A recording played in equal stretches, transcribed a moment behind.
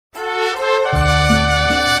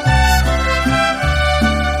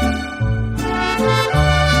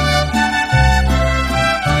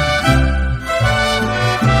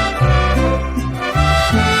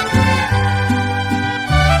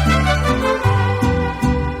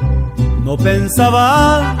No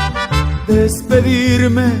pensaba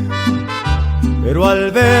despedirme, pero al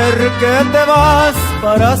ver que te vas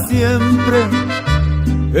para siempre,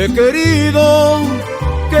 he querido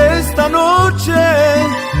que esta noche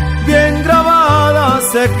bien grabada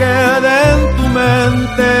se quede en tu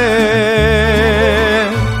mente.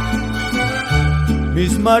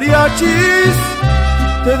 Mis mariachis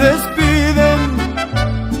te despiden,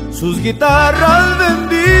 sus guitarras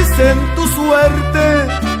bendicen tu suerte.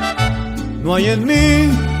 No hay en mí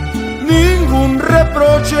ningún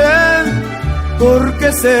reproche,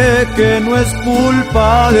 porque sé que no es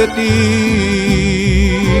culpa de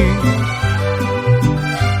ti.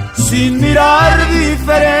 Sin mirar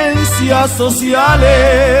diferencias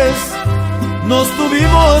sociales, nos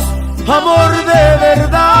tuvimos amor de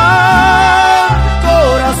verdad,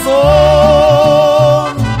 corazón.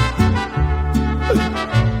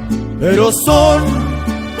 Pero son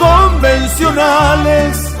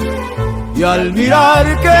convencionales, y al mirar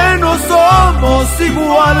que no somos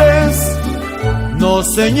iguales,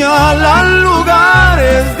 nos señalan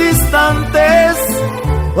lugares distantes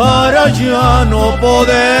para ya no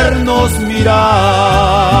podernos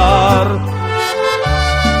mirar.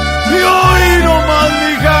 Y hoy no más,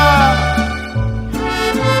 mija.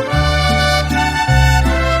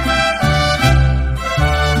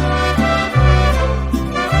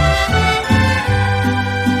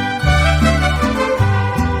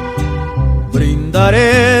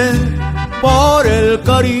 Brindaré por el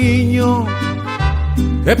cariño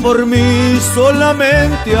que por mí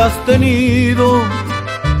solamente has tenido.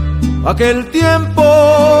 Aquel tiempo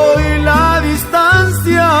y la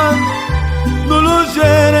distancia no los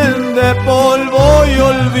llenen de polvo y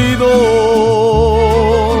olvido.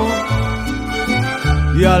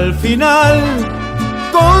 Y al final,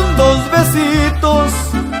 con 2 besitos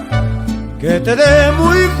que te dé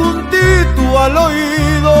muy juntito al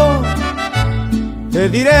oído, te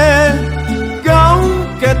diré que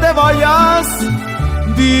aunque te vayas,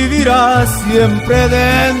 vivirás siempre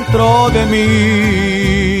dentro de mí.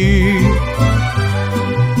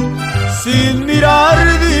 Sin mirar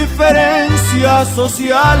diferencias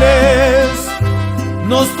sociales,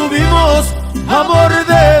 nos tuvimos amor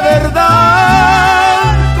de verdad,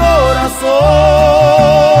 corazón.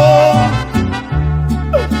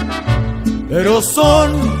 Pero son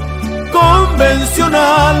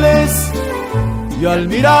convencionales, y al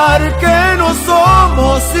mirar que no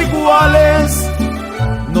somos iguales,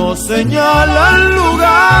 nos señalan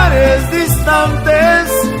lugares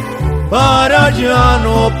distantes para ya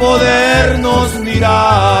no podernos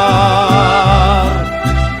mirar.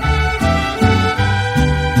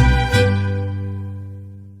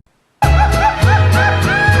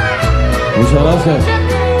 Muchas gracias.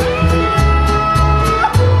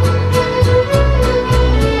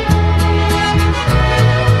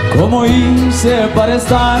 ¿Cómo hice para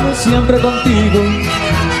estar siempre contigo?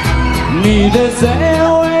 Mi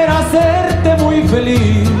deseo era hacerte muy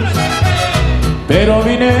feliz, pero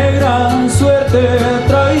mi negra suerte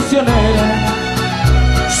traicionera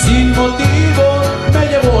sin motivo me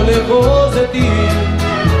llevó lejos de ti.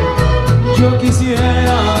 Yo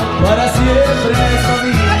quisiera para siempre en esta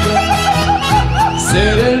vida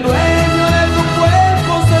ser el dueño de tu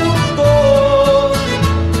cuerpo seductor.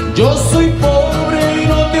 Yo soy pobre y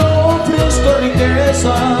no te ofrezco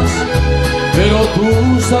riquezas, pero tú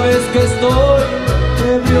sabes que estoy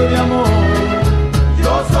ebrio de amor.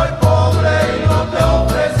 Yo soy pobre y no te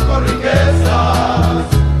ofrezco riquezas,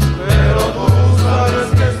 pero tú sabes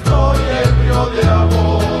que estoy ebrio de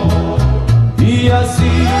amor. Y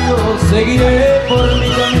así yo seguiré por mi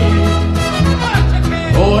camino,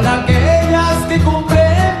 con aquellas que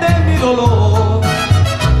comprenden mi dolor,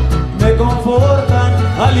 me confortan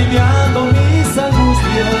aliviando mis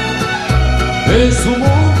angustias. En su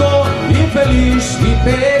mundo infeliz y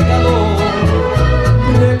pecador,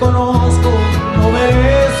 reconozco, no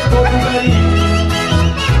merezco tu cariño,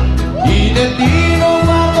 y de ti no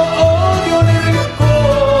guardo odio ni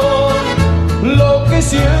rencor. Lo que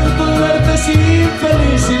siento es verte sin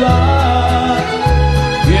felicidad,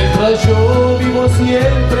 mientras yo vivo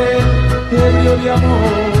siempre ebrio de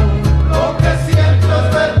amor. Lo que siento es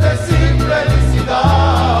verte sin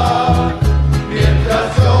felicidad, mientras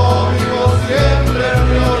yo vivo siempre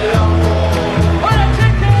ebrio de amor.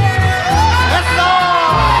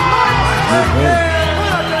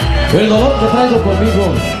 El dolor que traigo conmigo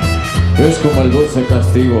es como el dulce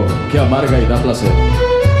castigo que amarga y da placer.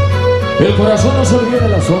 El corazón no se olvida de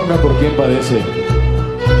la sombra por quien padece,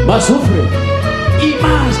 más sufre y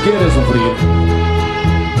más quiere sufrir.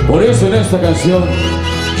 Por eso en esta canción,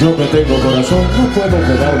 yo que tengo corazón, no puedo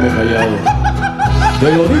quedarme callado.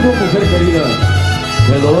 Te lo digo, mujer querida,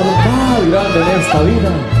 El dolor más grande en esta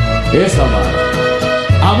vida es amar.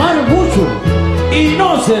 Amar mucho y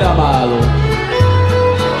no ser amado.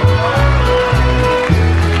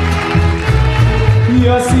 Y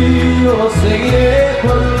así yo seguiré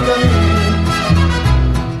por mi camino,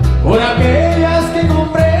 por aquellas que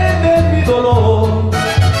comprenden mi dolor,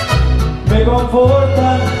 me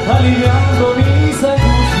confortan aliviando mis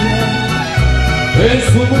angustias. En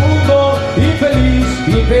su mundo infeliz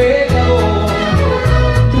y pecador,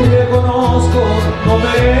 reconozco, no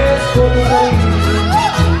merezco tu cariño,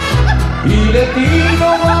 y de ti no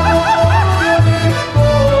guardo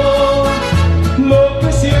lo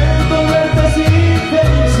que siento verte sin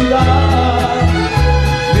felicidad,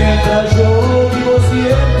 mientras yo vivo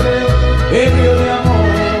siempre ebrio de amor.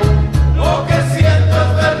 Lo que siento es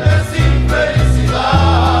verte sin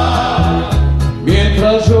felicidad,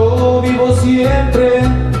 Mientras yo vivo siempre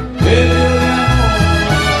ebrio de amor.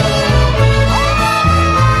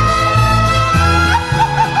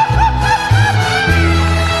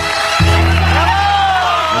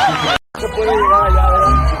 Se puede llegar allá,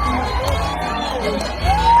 ¿verdad?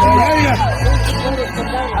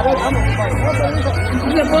 A ver, vamos, compadre.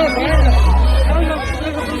 No se puede caer.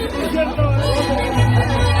 Es cierto.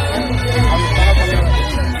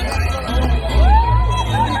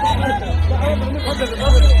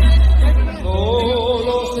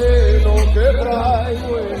 solo sé lo que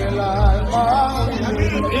traigo en el alma.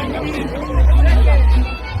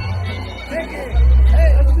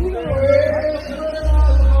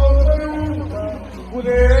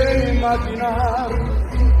 Pude imaginar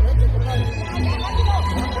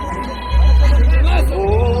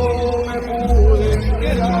cómo me pude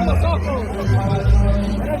quedar.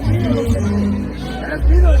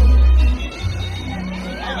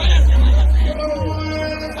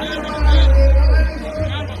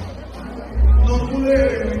 No pude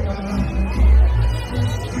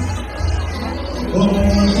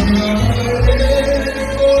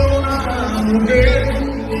una mujer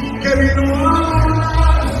que vino a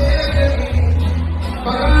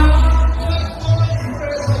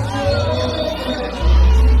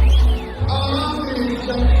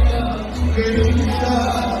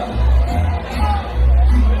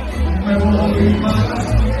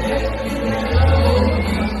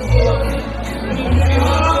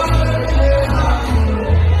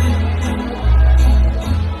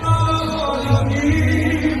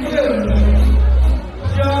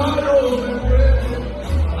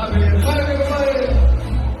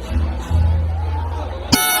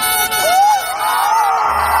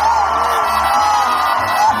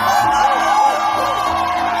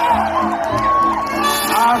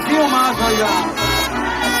así o más, oiga.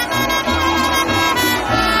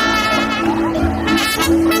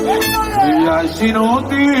 Y es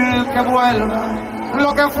inútil que vuelva,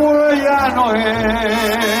 lo que fue ya no es.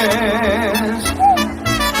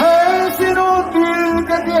 Es inútil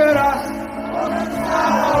que quieras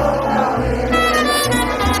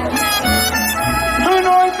y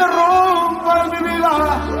no interrumpas mi vida,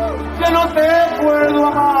 que no te puedo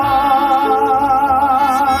amar.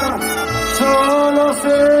 Solo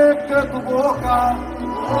sé que tu boca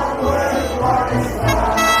no puedo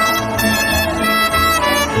besar.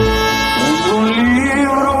 Tengo un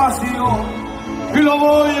libro vacío y lo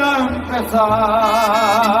voy a empezar.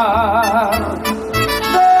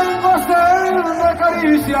 Tengo sed de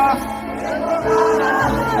caricias,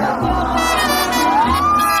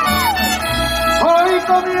 hoy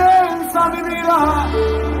comienza mi vida.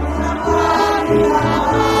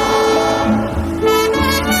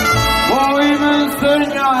 Hoy me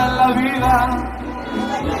enseña en la vida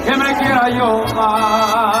que me quiera yo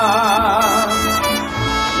más.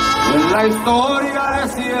 En la historia de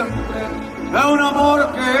siempre de un amor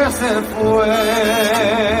que se fue.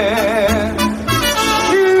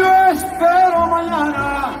 Y yo espero mañana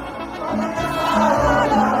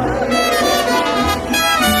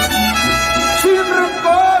sin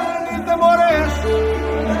rencor ni temores,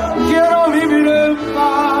 quiero vivir en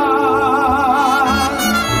paz.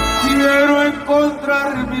 Quiero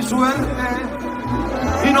encontrar mi suerte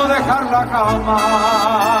y no dejarla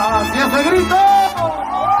jamás. Y ese grito,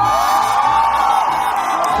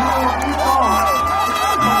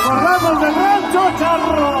 Nos acordamos del rancho,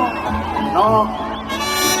 charro. no,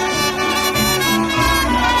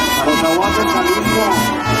 para Otahuate, Jalisco.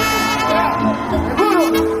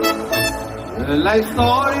 Es la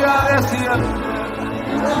historia de siempre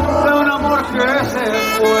de un amor que se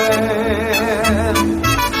fue.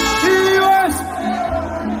 Y yo espero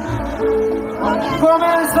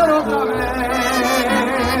comenzar otra vez,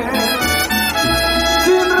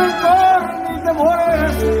 sin rencor ni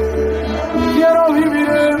temores, quiero vivir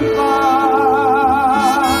en paz.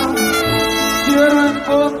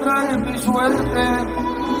 cambiar mi suerte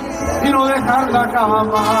y no dejarla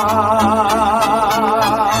jamás.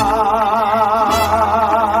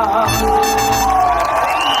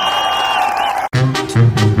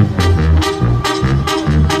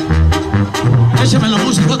 Échame la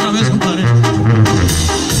música otra vez, compadre.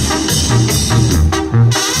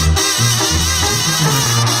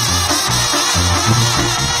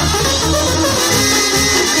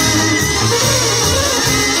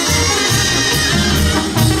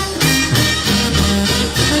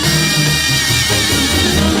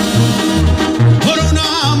 Por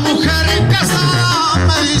una mujer casada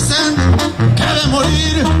me dicen que de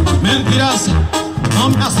morir mentiras no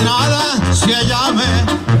me hace nada si ella me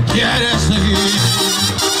quiere seguir.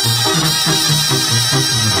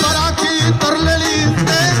 Para quitarle el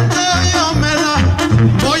intento yo me la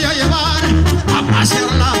voy a llevar a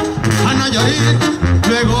pasearla a Nayarit,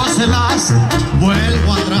 luego se las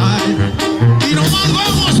vuelvo a traer y nomás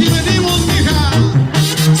vamos y venimos, mija.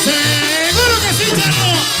 Seguro que sí,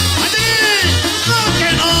 Charro. A ti, no que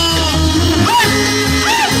no. Ay,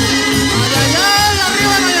 ay, ay,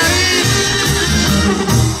 arriba Nayarit.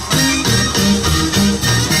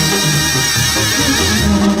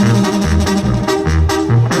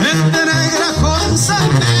 Mente negra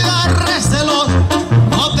consentida, recelo,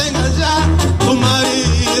 no tengas ya, tu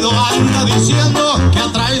marido anda diciendo que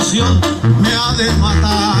a traición me ha de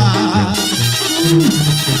matar.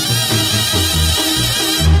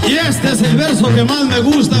 Y este es el verso que más me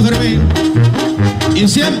gusta, Fermín. Y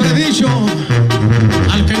siempre he dicho,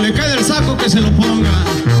 al que le quede el saco que se lo ponga.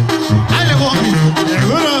 ¡Ahí le voy!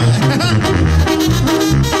 ¡Seguro!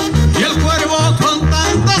 Y el cuervo con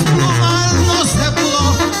tantas plumas no se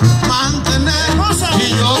pudo mantener. Y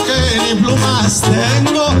yo que ni plumas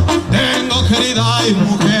tengo querida y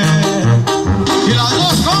mujer. Y las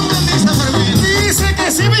dos comen, dice Fermín. Dice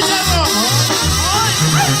que sí, mi charro.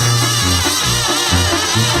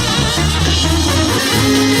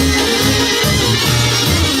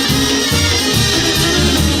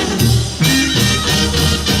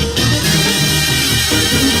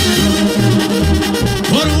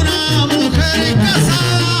 Por una mujer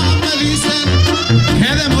casada me dicen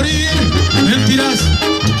que de morir mentiras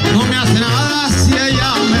no me hace nada si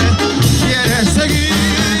ella me quiere seguir.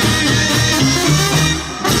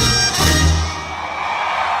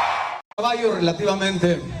 Caballo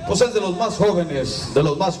relativamente, pues es de los más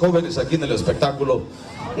jóvenes aquí en el espectáculo.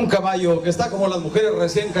 Un caballo que está como las mujeres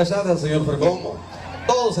recién casadas, señor Fermín. ¿Cómo?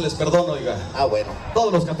 Todo se les perdona, oiga. Ah, bueno.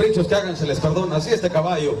 Todos los caprichos que hagan se les perdona. Así este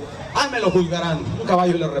caballo, me lo juzgarán. Un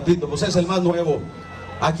caballo, le repito, pues es el más nuevo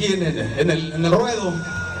aquí en el ruedo.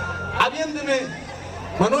 Aviéndeme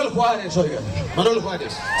Manuel Juárez, oiga. Manuel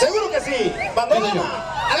Juárez. Seguro que sí. Bandolama.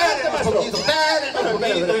 Adelante, maestro. Espérenos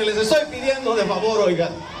poquito, y les estoy pidiendo de favor, oiga.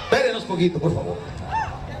 Espérenos poquito, por favor.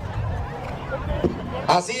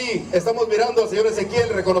 Así estamos mirando al señor Ezequiel,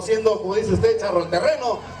 reconociendo, como dice usted, Charro, el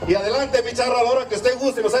terreno. Y adelante, mi Charro, a la hora que usted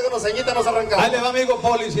guste y nos haga una ceñita, nos arrancamos. Ahí le va, amigo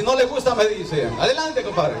Poli. Si no le gusta, me dice. Adelante,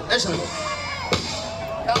 compadre. Échalo.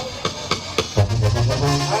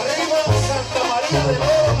 Arriba, Santa María de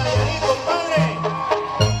Oro, Nayarit, compadre.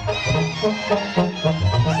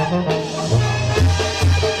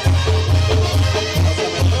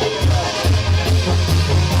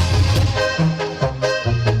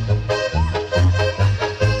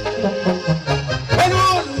 En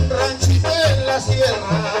un ranchito en la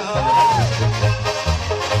sierra,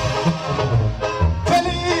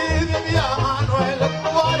 feliz vivía Manuel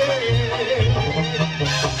Juárez,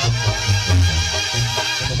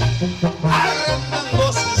 arrendando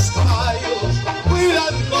sus caballos,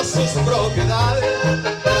 cuidando sus propiedades,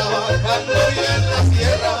 trabajando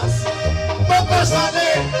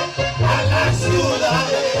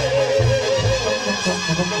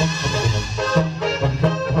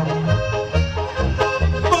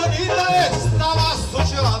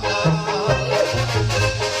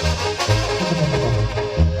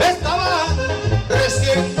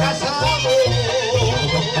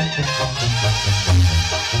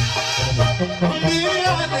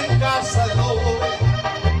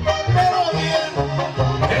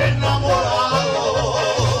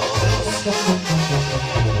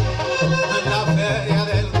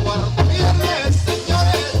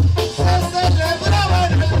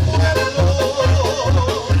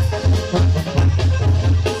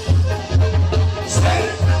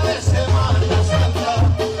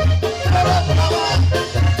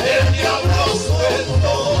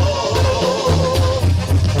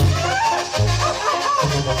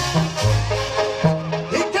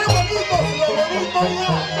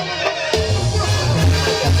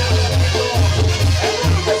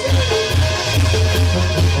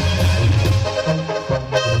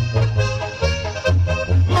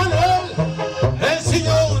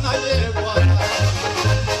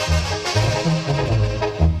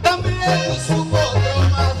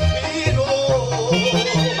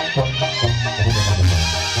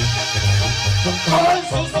Con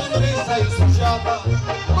su sonrisa y su chata,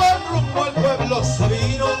 con rumbo al pueblo se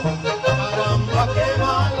vino. Caramba, qué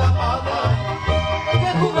mala pata, qué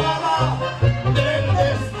jugada del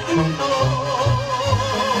destino.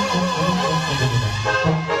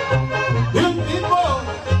 Y un tipo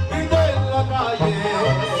gritó en la calle: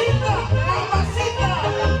 ¡Mamacita, mamacita!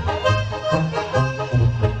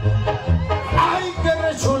 ¡Ay, qué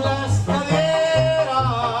rechulas caderas!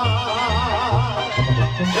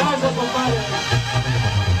 Gracias, compadre.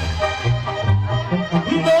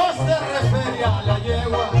 No se refiere a la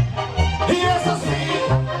yegua, y eso sí,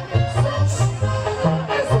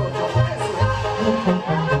 eso.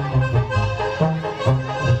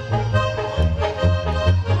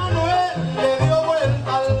 Manuel le dio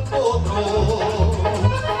vuelta al potro.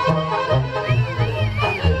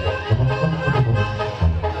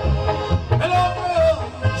 El otro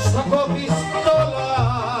sacó pistola.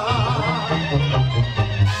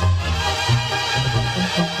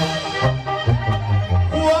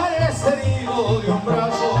 Juárez herido de un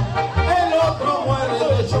brazo, el otro muerto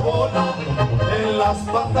de chobola en las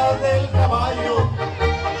patas del caballo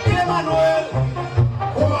que Manuel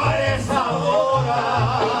Juárez adora.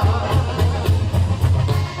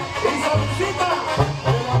 Y salucita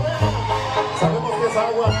de la buena, sabemos que es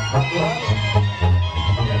agua natural.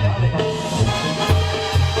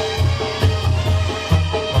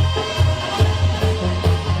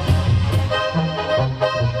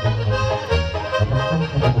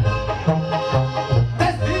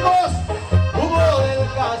 Testigos hubo del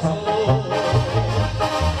caso,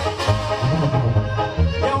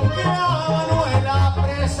 y aunque a Manuel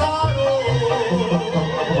apresaron,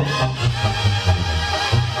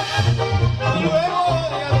 luego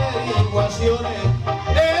de averiguaciones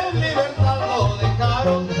en libertad lo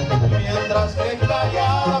dejaron, mientras que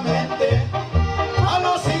calladamente a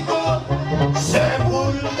los hijos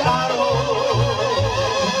sepultaron.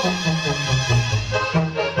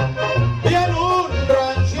 Y en un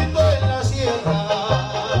ranchito en la sierra,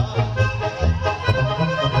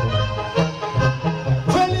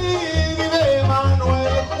 feliz vive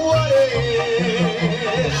Manuel Juárez,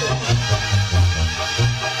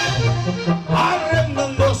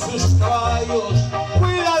 arrendando sus caballos,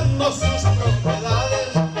 cuidando sus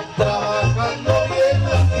propiedades, trabajando bien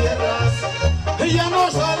las tierras, y ya no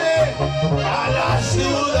sale a las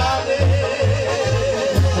ciudades.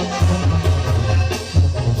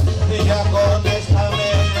 Y ya con esta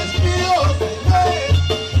me despido, señores,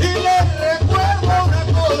 y les recuerdo una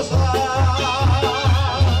cosa.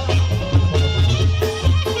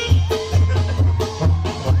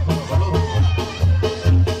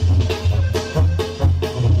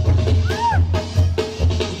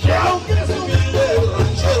 Que aunque es humilde el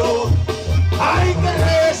ranchero, hay que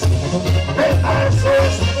respetar su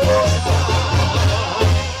esposa.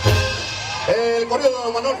 El corrido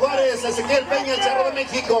de Manuel Juárez, Ezequiel Peña, el Charro de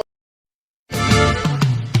México.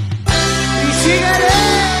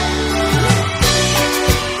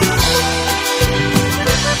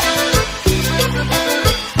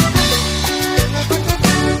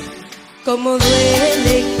 Como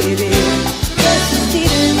duele querer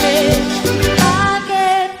resistirme a que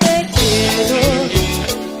te quiero.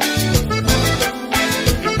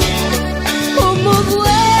 Como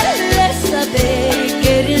duele saber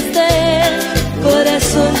que eres del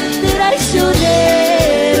corazón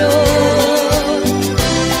traicionero.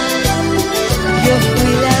 Yo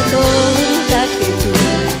fui la tonta que tú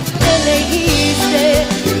elegiste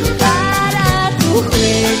para tu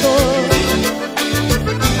juego.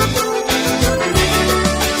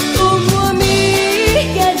 Como a mí,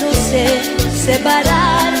 que no sé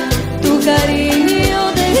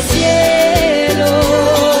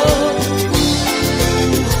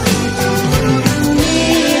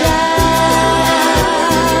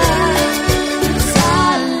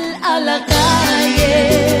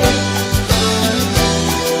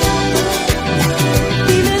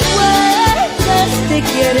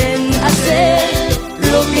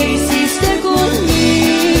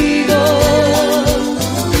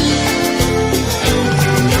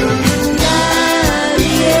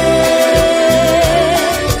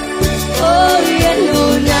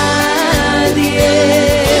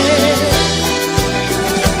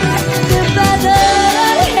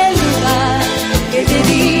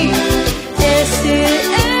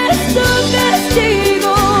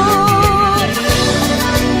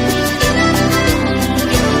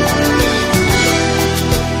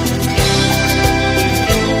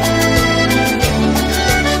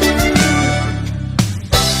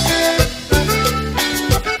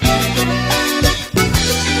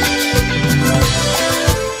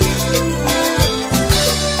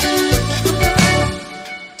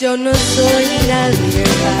yo no soy nadie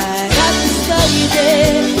para buscarte,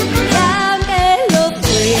 ya me lo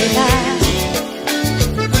fuera.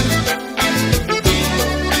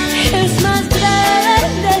 Es más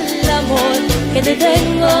grande el amor que te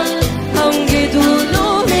tengo, aunque tú no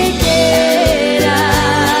me quieras.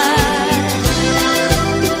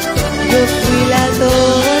 Yo fui la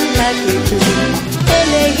tonta que tú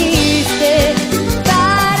elegiste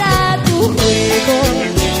para tu juego.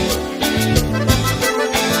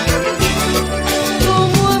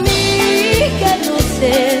 Como amiga no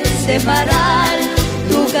sé separar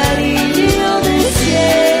tu cariño del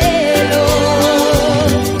cielo.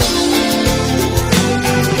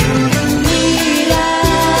 Mira,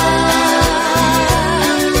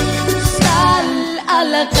 sal a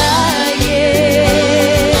la calle.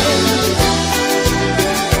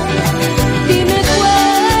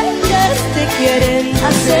 Quieren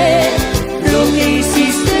hacer lo que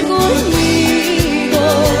hiciste conmigo.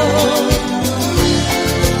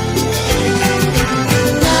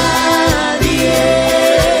 Nadie,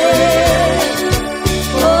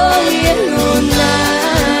 oye, no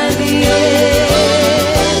nadie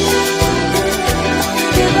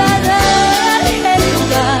te va a dar el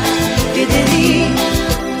lugar que te di.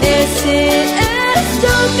 Ese es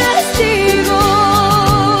tu castigo.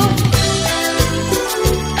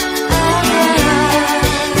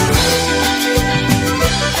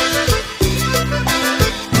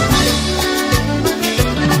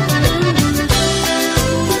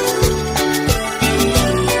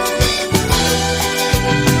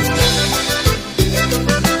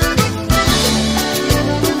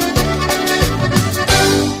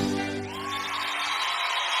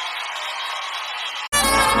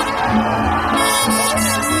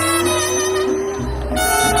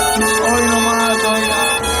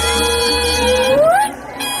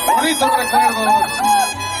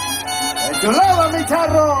 Chulada, mi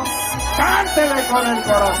charro, cántele con el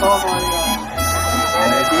corazón, oiga.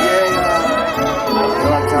 Que llega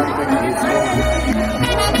la chante que hizo.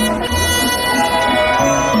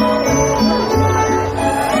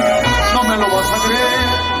 No me lo vas a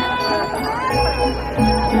creer,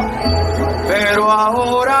 pero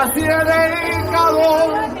ahora sí he dedicado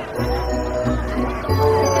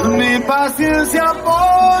mi paciencia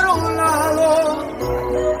por un lado.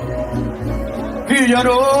 Y ya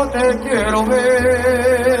no te quiero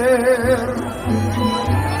ver.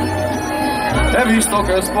 He visto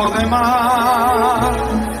que es por demás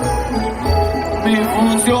mi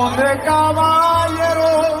función de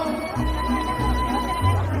caballero.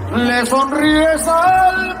 Le sonríes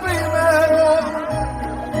al primero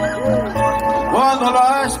cuando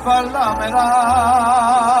la espalda me das.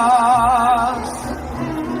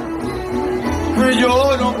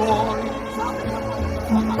 Yo no voy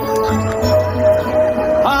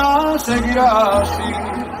a seguir así,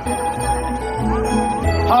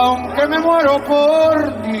 aunque me muero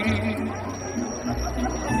por ti.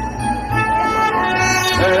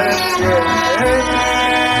 Es que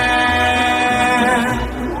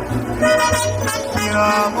mi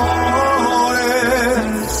amor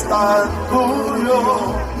es tan tuyo,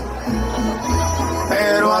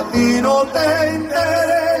 pero a ti no te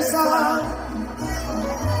interesa.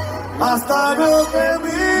 Hasta veo que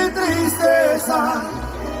mi tristeza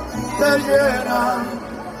te llena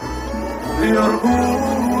de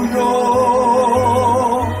orgullo.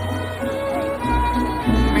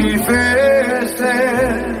 Mi fe se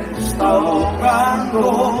está ahogando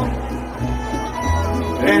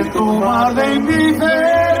en tu mar de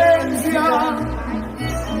indiferencia.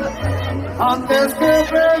 Antes que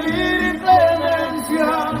pedir clemencia,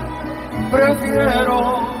 prefiero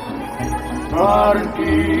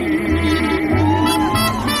partir.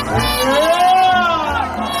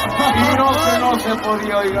 Y no se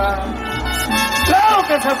podía oír. ¡Claro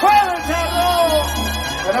que se puede, Charro!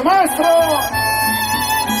 ¡Te demuestro!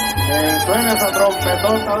 Que suena esa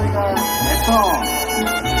trompetota, oiga. ¡Eso!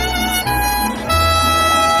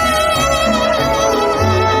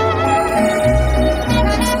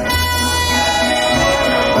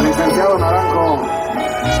 El licenciado Naranjo.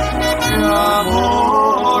 Mi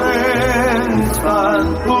amor es tan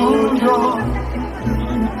tuyo,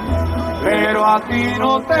 pero a ti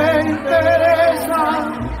no te interesa.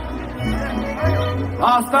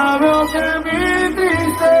 Hasta veo que mi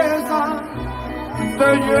tristeza te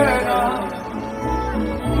llena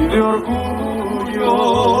de orgullo.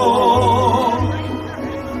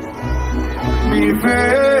 Mi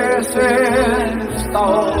fe se está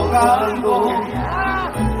ahogando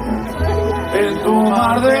en tu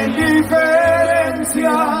mar de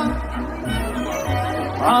indiferencia.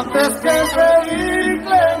 Antes que pedir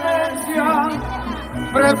clemencia,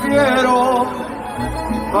 prefiero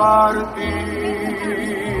partir.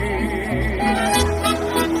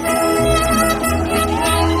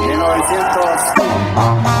 1900.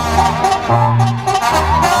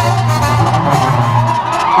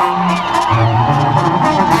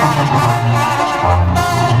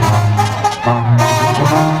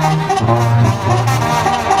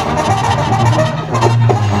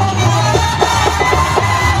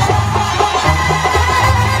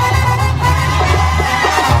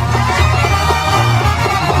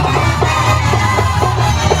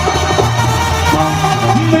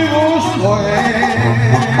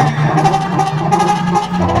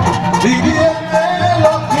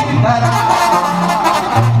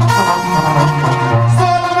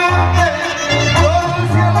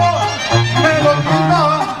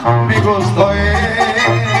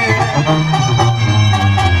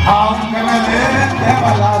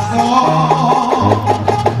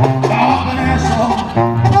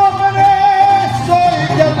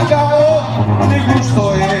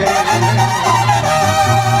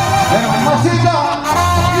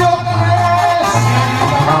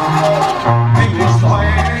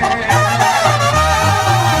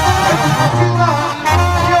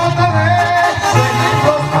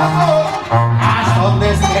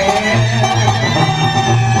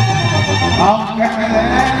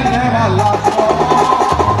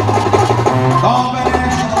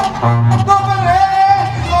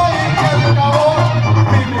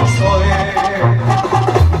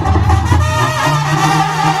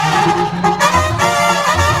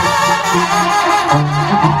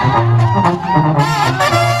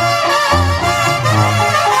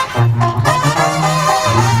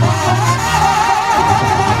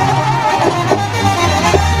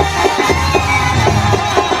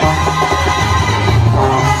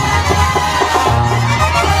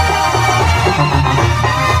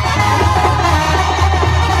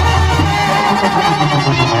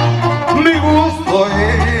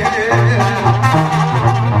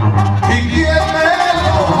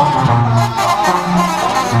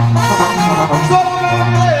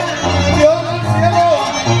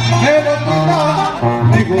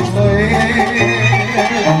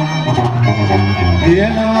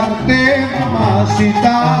 Llenarte,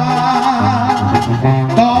 mamacita,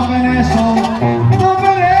 tomen eso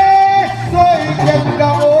y que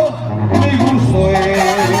acabó mi gusto es.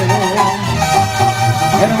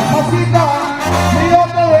 Hermosita, yo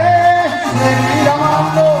te de seguir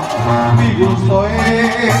amando, mi gusto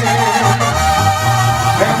es.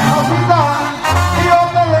 Hermosita, yo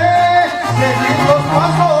te de seguir los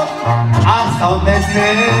pasos hasta donde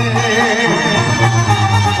estés.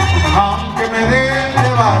 Aunque me den de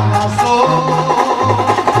balazo,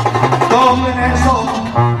 tomen eso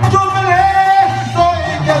y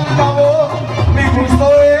que acabó mi gusto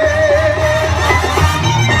es.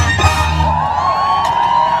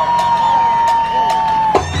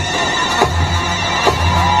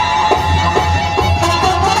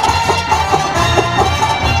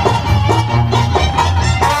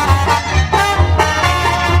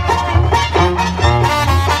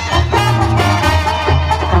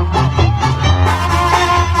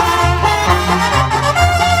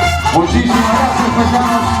 Muchísimas gracias,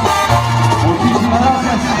 paisanos. Muchísimas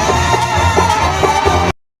gracias.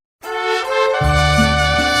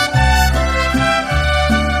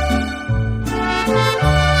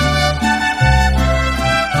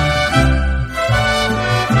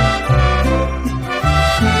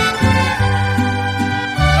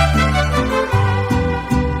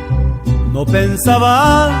 No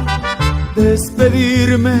pensaba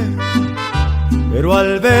despedirme, pero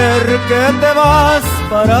al ver que te vas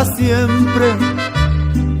para siempre,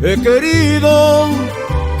 he querido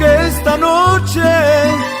que esta noche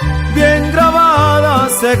bien grabada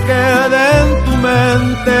se quede en tu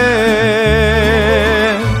mente.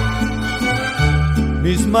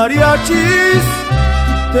 Mis mariachis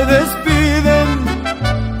te despiden,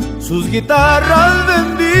 sus guitarras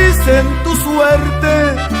bendicen tu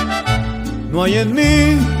suerte. No hay en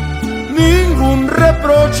mí ningún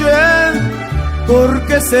reproche,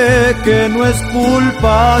 porque sé que no es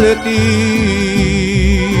culpa de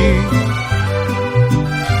ti.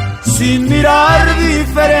 Sin mirar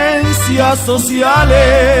diferencias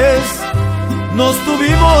sociales, nos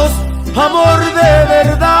tuvimos amor de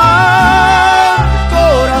verdad,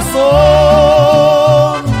 corazón.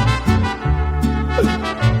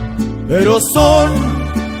 Pero son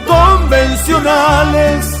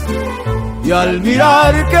convencionales, y al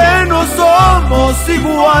mirar que no somos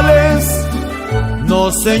iguales,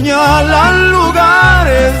 nos señalan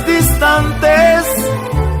lugares distantes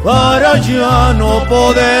para ya no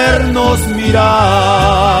podernos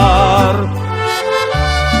mirar.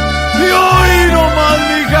 Y hoy nomás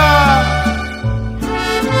mi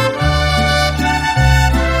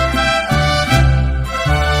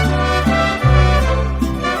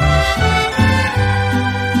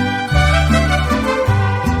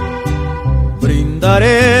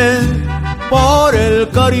daré por el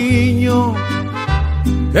cariño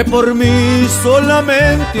que por mí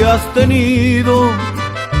solamente has tenido.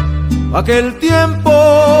 Aquel tiempo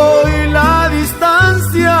y la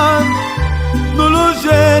distancia no lo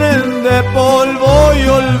llenen de polvo y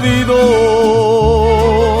olvido.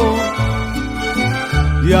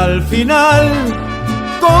 Y al final,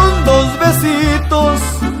 con 2 besitos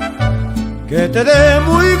que te dé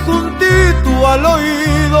muy juntito al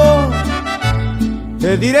oído,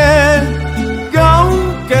 te diré que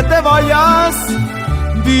aunque te vayas,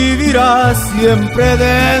 vivirás siempre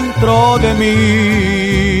dentro de mí.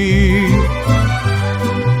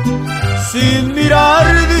 Sin mirar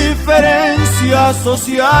diferencias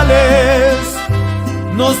sociales,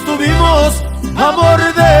 nos tuvimos amor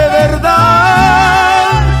de verdad,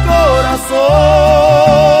 corazón.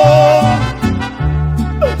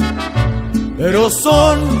 Pero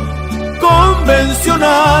son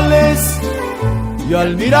convencionales y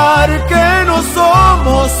al mirar que no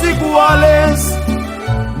somos iguales,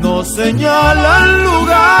 nos señalan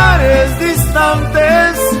lugares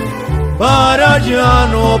distantes para ya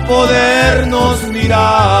no podernos mirar.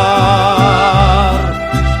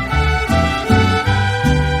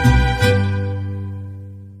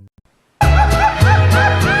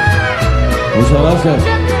 Muchas gracias.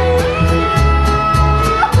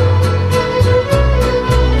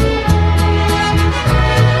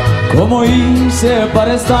 ¿Cómo hice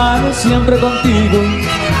para estar siempre contigo?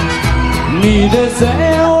 Mi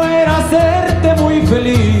deseo era hacerte muy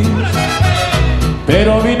feliz,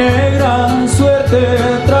 pero mi negra suerte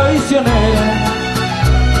traicionera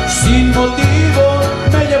sin motivo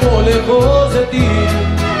me llevó lejos de ti.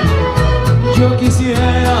 Yo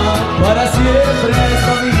quisiera para siempre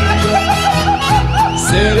esta vida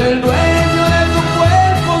ser el dueño de tu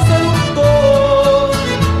cuerpo seductor.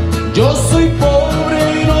 Yo soy pobre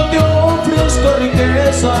y no te ofrezco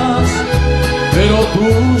riquezas, pero tú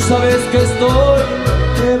sabes que estoy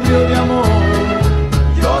ebrio de amor.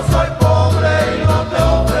 Yo soy pobre y no te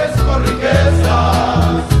ofrezco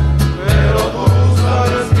riquezas, pero tú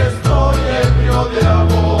sabes que estoy ebrio de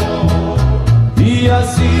amor. Y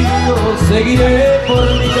así yo seguiré por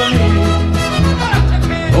mi camino,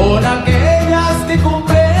 con aquellas que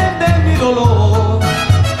comprenden mi dolor,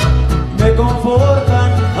 me confortan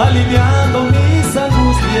aliviando mis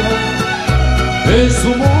angustias. En su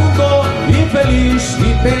mundo infeliz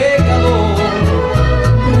y pecador,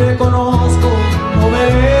 reconozco, no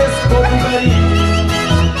merezco tu cariño,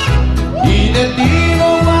 y de ti no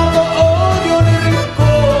guardo odio ni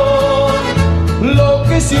rencor. Lo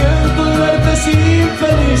que siento es verte sin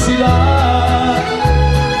felicidad,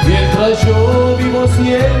 mientras yo vivo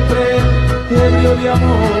siempre ebrio de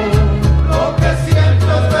amor. Lo que siento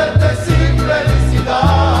es verte sin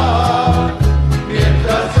felicidad,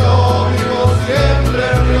 mientras yo vivo siempre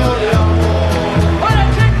ebrio de amor.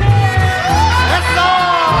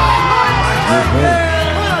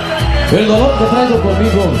 El dolor que traigo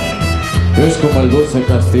conmigo es como el dulce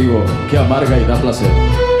castigo que amarga y da placer.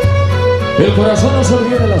 El corazón no se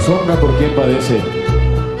olvida de la sombra por quien padece,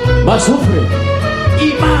 más sufre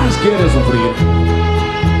y más quiere sufrir.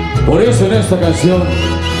 Por eso en esta canción,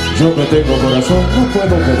 yo que tengo corazón, no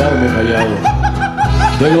puedo quedarme callado.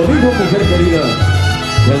 Te lo digo, mujer querida,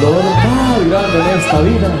 que el dolor más grande en esta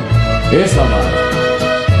vida es amar.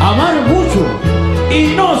 Amar mucho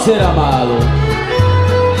y no ser amado.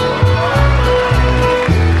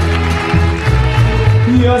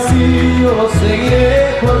 Y así yo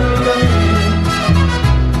seguiré por mi camino,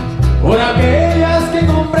 por aquellas que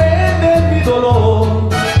comprenden mi dolor,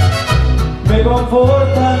 me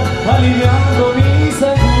confortan aliviando mis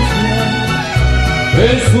angustias.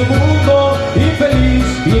 En su mundo infeliz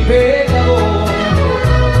y pecador,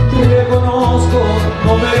 reconozco,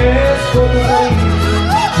 no merezco tu cariño,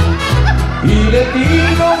 y de ti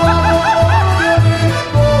no guardo odio ni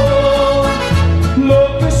rencor. Lo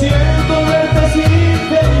que siento es verte sin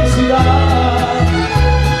felicidad,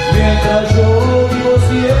 mientras yo vivo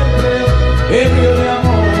siempre ebrio de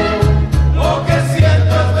amor. Lo que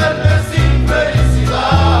siento es verte sin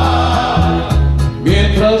felicidad,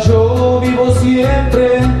 mientras yo vivo siempre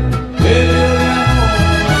ebrio de amor.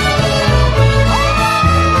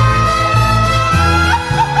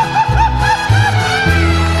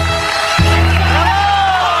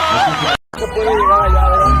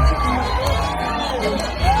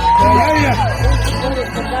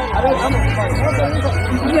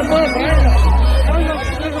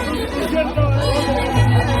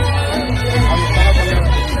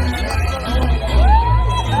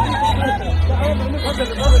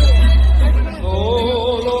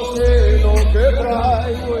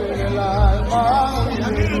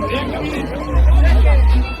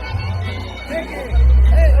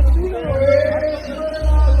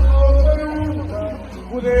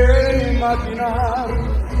 imaginar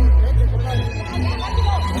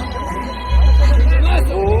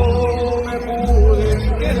cómo me pude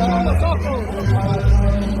quedar.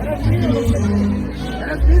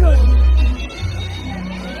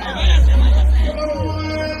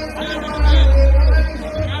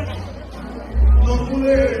 No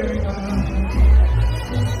pude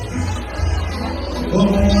con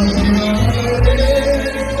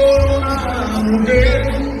una mujer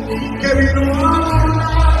que vino a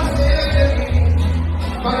nacer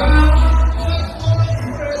para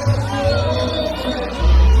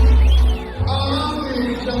a mi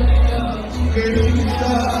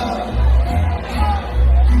querida.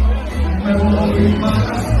 Me voy más.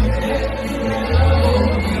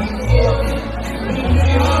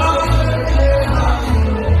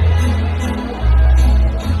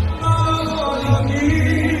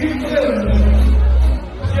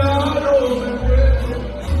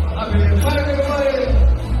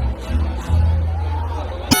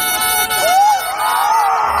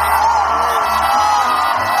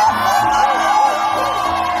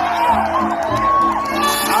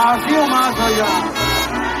 Así o más allá.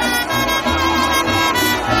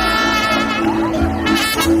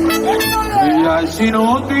 Y ya es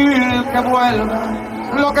inútil que vuelva,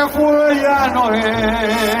 lo que fue ya no es.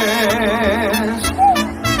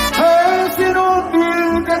 Es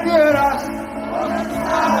inútil que quieras.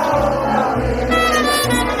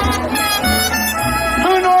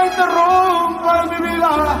 No interrumpas mi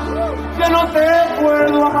vida, que no te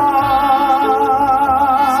puedo amar.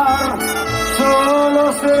 Solo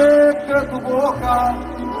sé que tu boca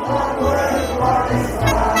no puedo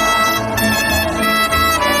besar.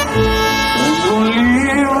 Tengo un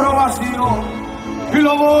libro vacío y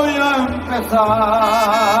lo voy a empezar.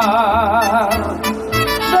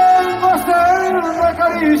 Tengo sed de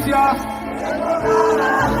caricias.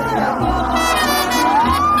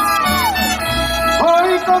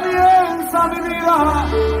 Hoy comienza mi vida.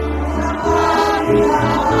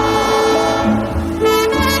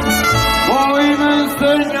 Hoy me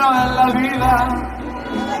enseña la vida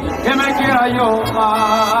que me quiera yo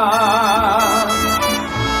más.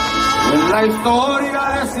 En la historia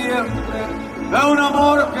de siempre de un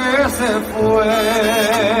amor que se fue.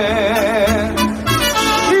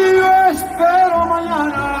 Y yo espero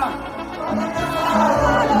mañana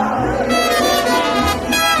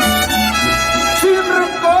sin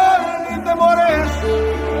rencor ni temores.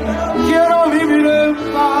 Quiero vivir en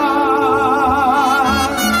paz.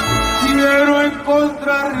 Quiero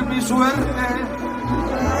encontrar mi suerte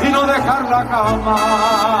y no dejar la cama.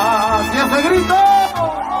 Y ese grito,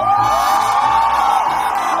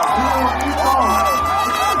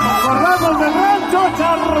 nos acordamos del rancho,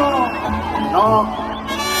 charro. No,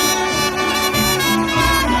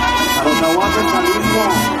 a los aguantes Jalisco.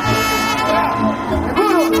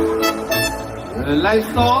 En la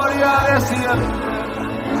historia de siempre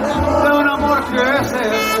de un amor que se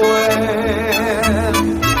fue.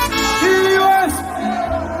 Y yo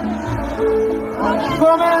espero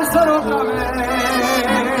comenzar otra vez,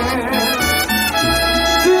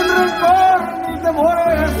 sin rencor ni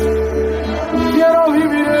temores. Quiero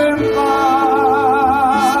vivir en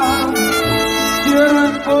paz. Quiero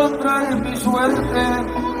encontrar mi suerte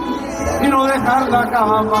y no dejar la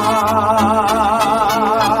cama.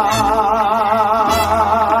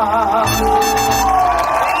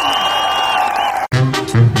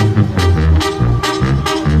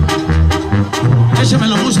 Échame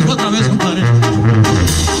la música otra vez, compadre.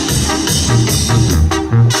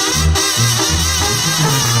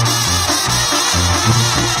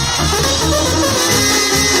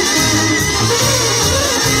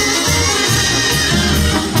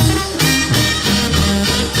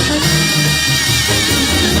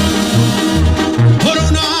 Por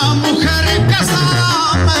una mujer casada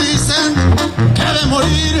me dicen que de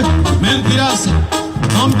morir, mentiras,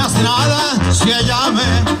 no me hace nada si ella me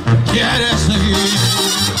quiere seguir.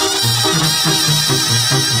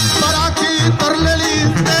 Para quitarle el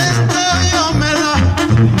intento yo me la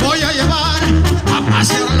voy a llevar a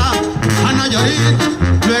pasearla a Nayarit,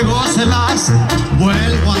 luego se las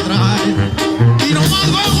vuelvo a traer. Y nomás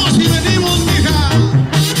vamos y venimos, mija.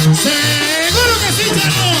 Seguro que sí,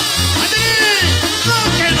 charro. ¡Ándale! ¡No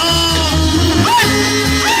que no! ¡Ay,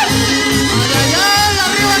 ay, ay!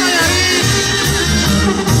 ¡Arriba Nayarit!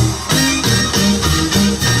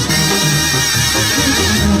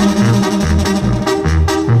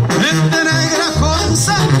 Vente negra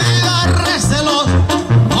consentida, recelo,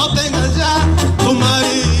 no tengas ya, tu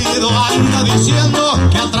marido anda diciendo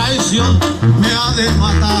que a traición me ha de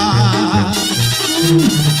matar.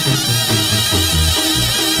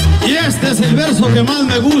 Y este es el verso que más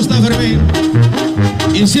me gusta, Fermín.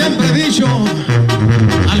 Y siempre he dicho,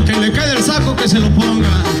 al que le quede el saco que se lo ponga.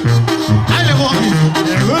 Ahí le voy.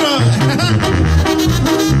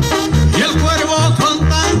 Y el cuervo con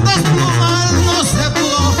tantas plumas no se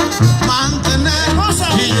pudo mantener.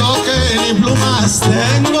 Y yo que ni plumas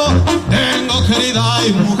tengo querida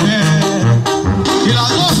y mujer. Y las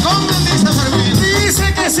dos comen, dice Fermín.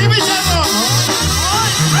 Dice que sí, mi charro.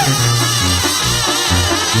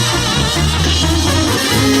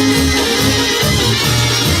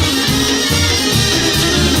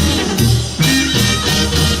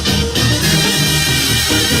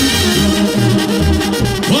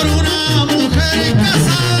 Por una mujer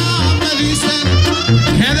casada me dicen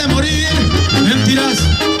que he de morir. Mentiras,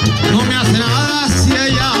 no me hace nada si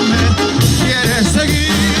ella me quiere seguir.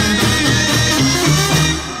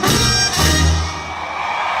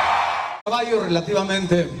 Caballo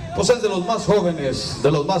relativamente, pues es de los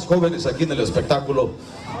más jóvenes aquí en el espectáculo.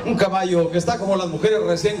 Un caballo que está como las mujeres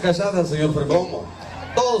recién casadas, señor Fermín. ¿Cómo?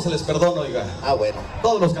 Todo se les perdona, oiga. Ah, bueno.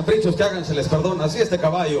 Todos los caprichos que hagan se les perdona. Así este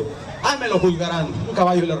caballo, me lo juzgarán. Un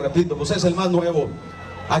caballo, le repito, pues es el más nuevo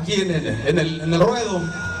aquí en el ruedo.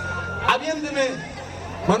 Aviéndeme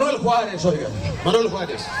Manuel Juárez, oiga. Manuel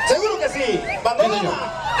Juárez. Seguro que sí. Bandolona.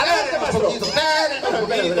 Adelante, maestro. Espérenos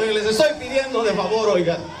poquito, y les estoy pidiendo de favor,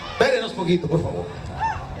 oiga. Espérenos poquito, por favor.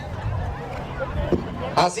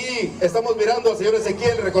 Así estamos mirando al señor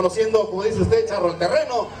Ezequiel, reconociendo, como dice usted, charro, el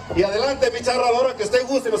terreno. Y adelante, mi charro, a la hora que usted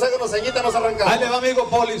guste y nos haga una ceñita, nos arrancamos. Ahí le va, amigo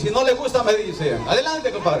Poli. Si no le gusta, me dice.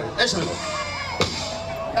 Adelante, compadre. Échalo.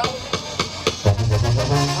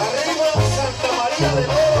 Arriba, Santa María de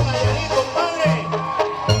Oro, Nayarit, compadre.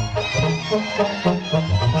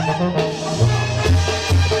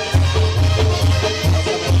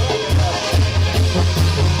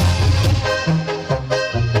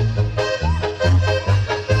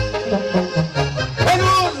 En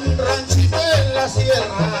un ranchito en la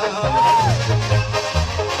sierra,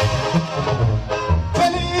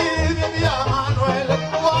 feliz vivía Manuel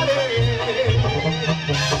Juárez,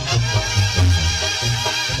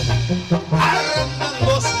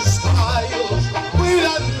 arrendando sus caballos,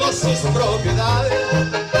 cuidando sus propiedades,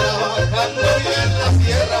 trabajando bien las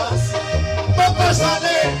tierras, poco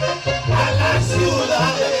sale a las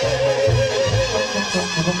ciudades.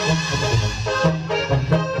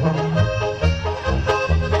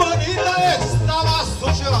 Bonita estaba su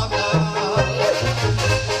chata,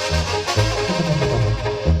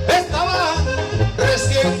 estaban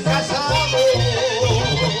recién casados,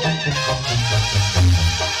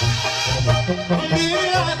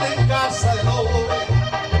 vivían en casa de noble,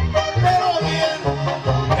 pero bien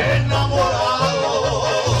enamorados.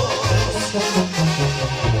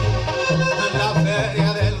 En la feria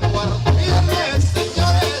del cuarto viernes,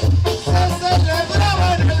 señores, se celebraba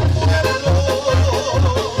en el pueblo.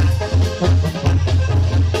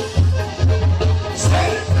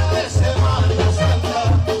 Cerca de Semana Santa,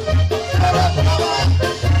 pero estaba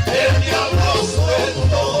el diablo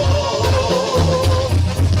suelto.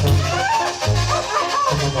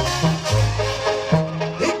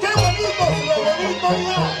 Y qué bonito, lo bonito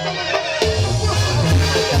ya.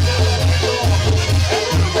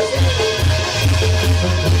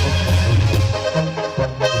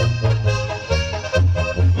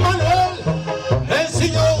 Manuel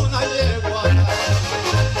enseñó una yegua,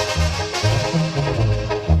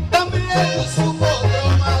 también su potro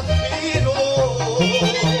más fino,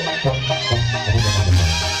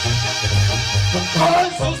 con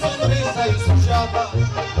su sonrisa y su chata,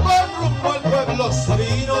 con rumbo al pueblo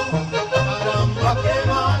sabino. Caramba, qué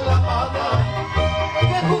mala pata,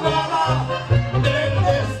 qué jugada del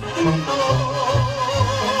destino.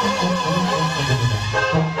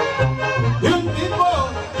 Y un tipo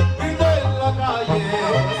gritó en la calle: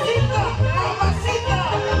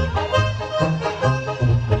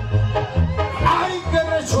 ¡ay, qué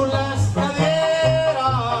rechulas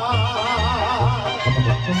cadieras!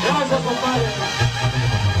 Gracias, compadre.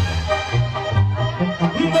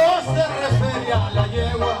 No se refiere a la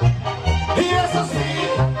yegua, y eso sí,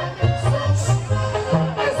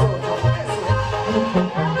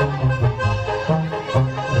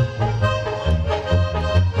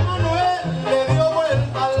 Manuel le dio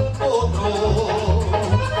vuelta al potro.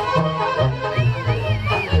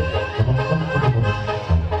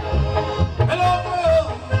 El otro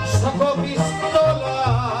sacó pistola.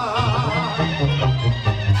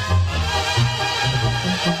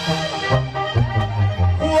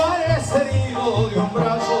 Juárez herido de un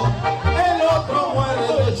brazo, el otro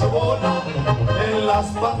muerto de chubona en las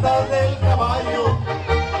patas del caballo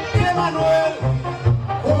que Manuel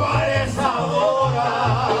Juárez adora.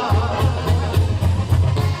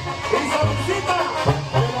 Y salucita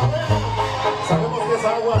de la buena. Sabemos que es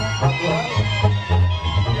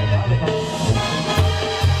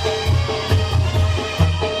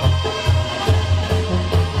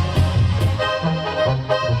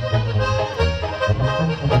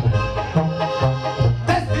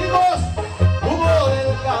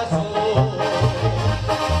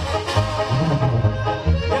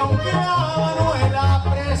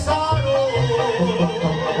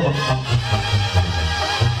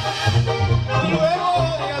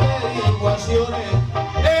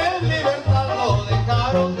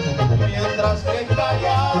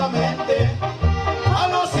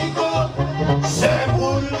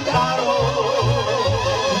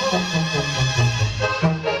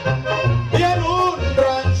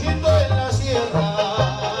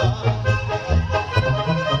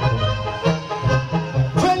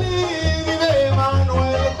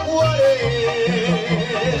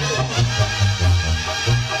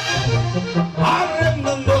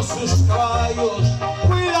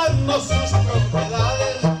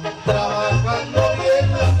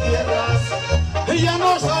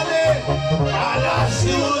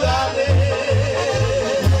ciudades.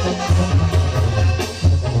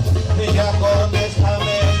 Y ya con esta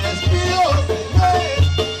me despido, señores,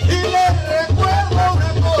 y les recuerdo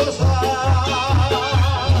una cosa.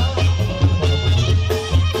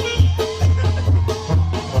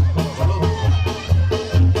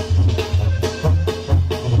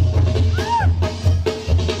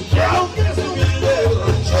 Que aunque es humilde el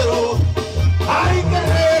ranchero, hay que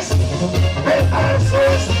respetar su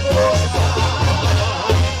esposa.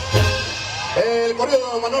 El corrido de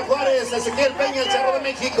don Manuel Juárez, Ezequiel Peña, el Charro de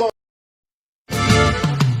México.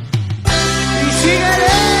 Y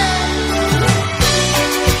síguele.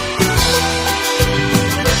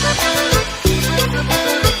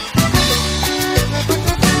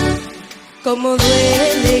 Como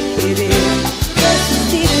duele querer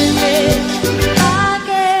resistirme a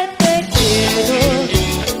que te quiero.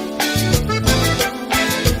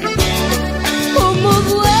 Como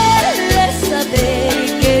duele saber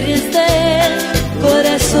que eres del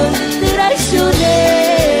corazón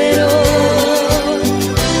traicionero.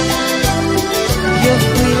 Yo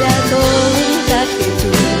fui la tonta que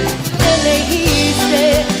tú elegiste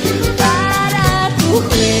para tu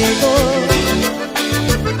juego.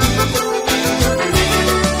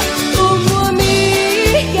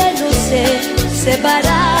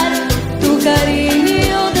 Separar tu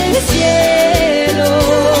cariño del cielo.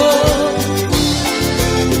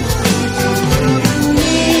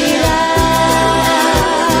 Mira,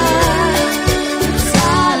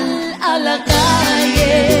 sal a la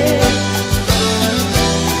calle.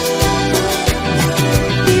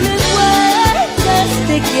 Dime cuántas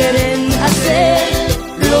te quieren hacer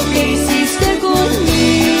lo que hiciste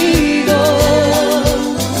conmigo.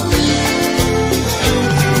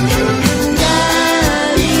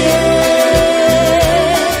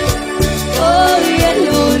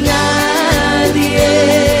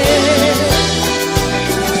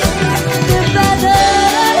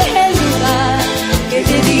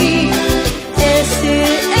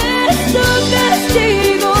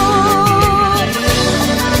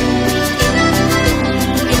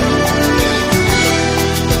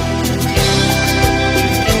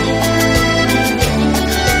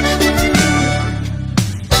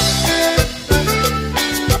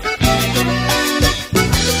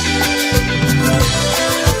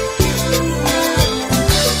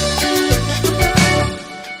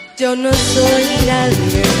 Yo no soy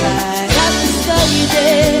nadie para buscarte,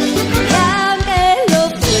 dámelo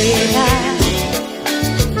fuera.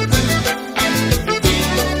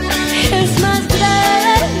 Es más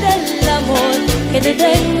grande el amor que te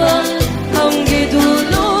tengo, aunque tú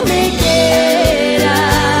no me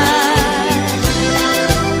quieras.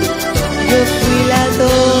 Yo fui la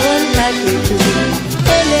tonta que tú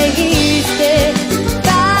elegiste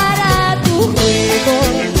para tu juego.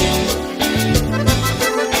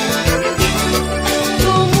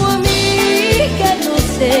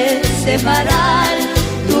 Separar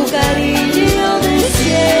tu cariño del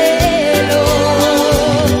cielo.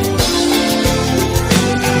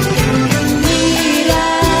 Mira,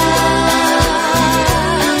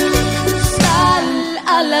 sal a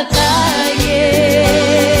la calle.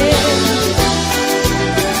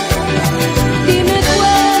 Dime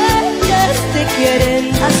cuántas te quieren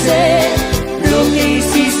hacer lo que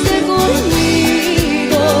hiciste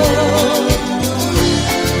conmigo.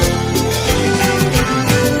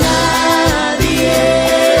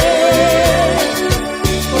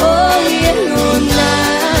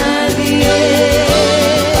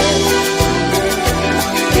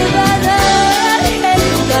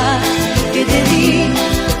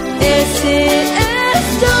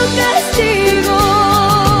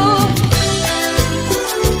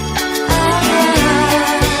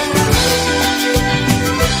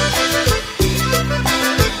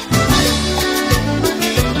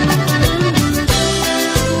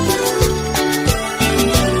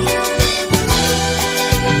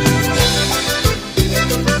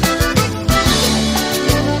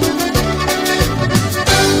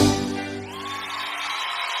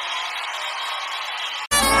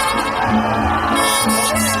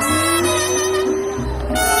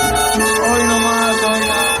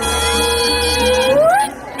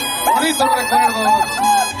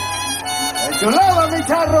 Chulada, mi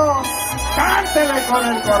charro, cántele con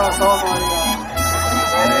el corazón, oiga.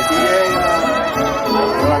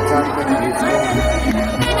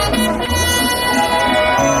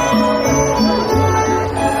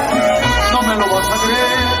 No me lo vas a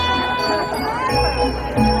creer,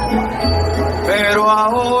 pero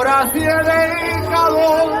ahora sí he dejado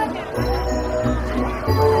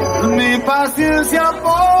mi paciencia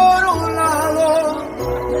por un lado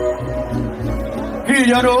y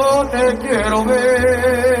ya no te quiero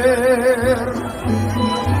ver.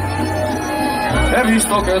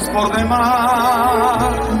 visto que es por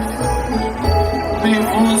demás mi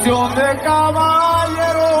función de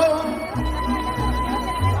caballero.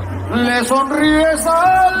 Le sonríes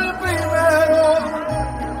al primero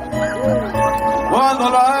cuando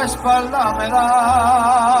la espalda me das.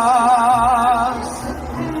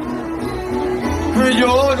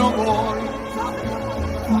 Yo no voy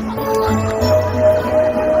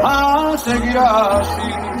a seguir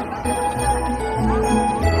así,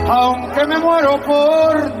 aunque me muero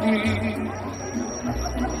por ti.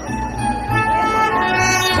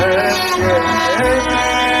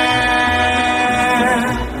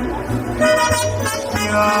 Mi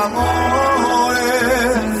amor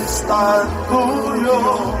es tan tuyo,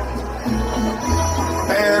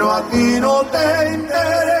 pero a ti no te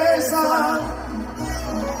interesa.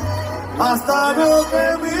 Hasta veo que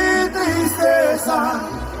mi tristeza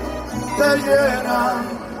te llena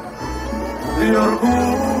de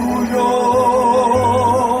orgullo.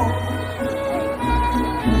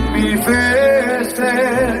 Mi fe se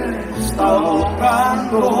está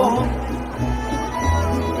ahogando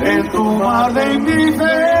en tu mar de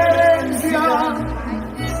indiferencia.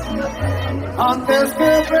 Antes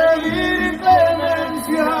que pedir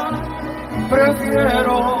clemencia,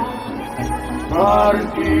 prefiero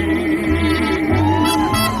partir.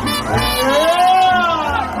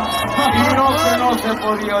 Y no se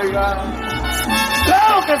podía oír.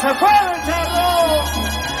 ¡Claro que se puede, Charro!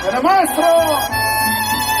 ¡Te demuestro!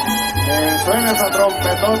 Que suene esa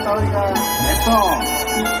trompetota, oiga. ¡Eso!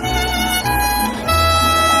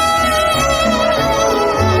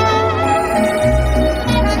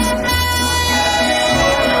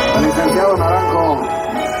 Licenciado Naranjo.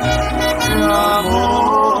 Mi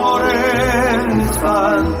amor es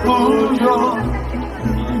tan tuyo,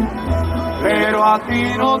 pero a ti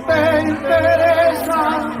no te interesa.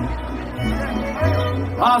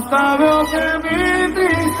 Hasta veo que mi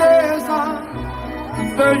tristeza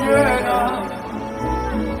te llena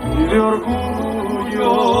de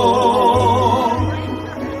orgullo.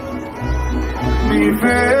 Mi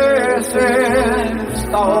fe se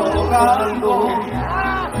está ahogando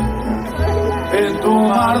en tu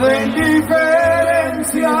mar de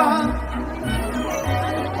indiferencia.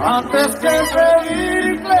 Antes que pedir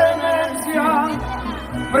clemencia,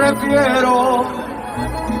 prefiero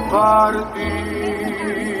partir.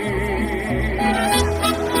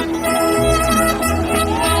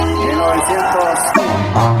 1900.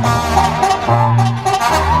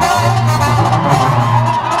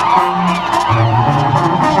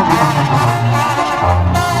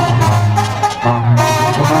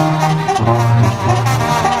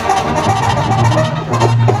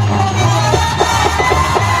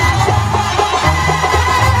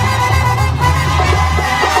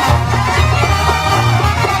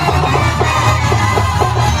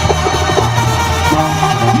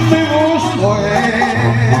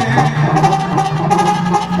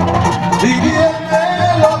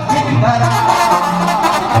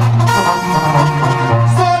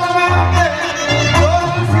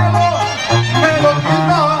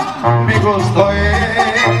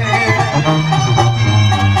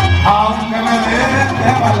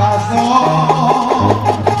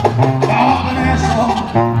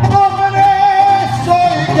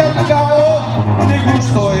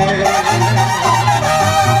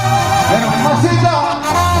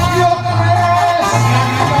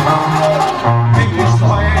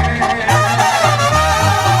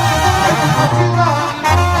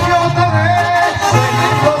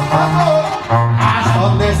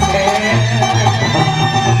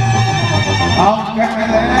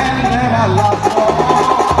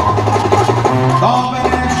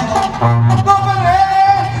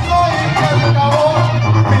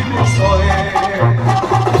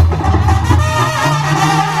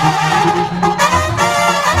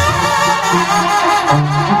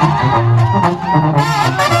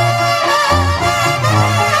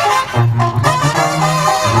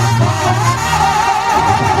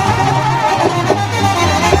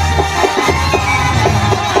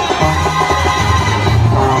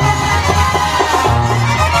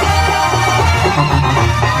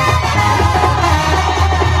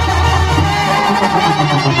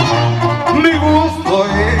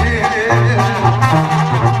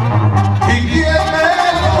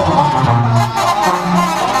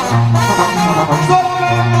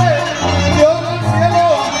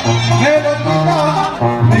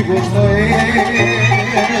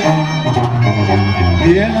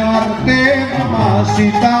 Llenarte,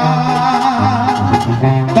 mamacita,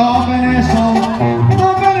 tomen eso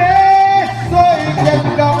y que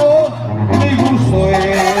acabó mi gusto es.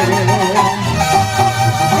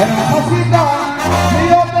 Pero mamacita,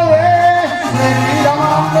 yo te voy a seguir amando.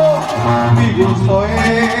 mi gusto es.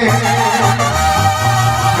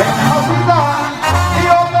 Ven cosita,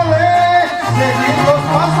 yo te voy a seguir los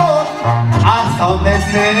pasos hasta donde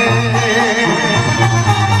esté.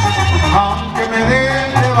 Aunque me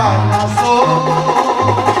den de balazo,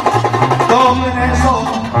 tomen eso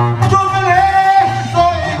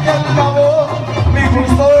y que al cabo mi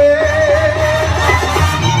gusto es.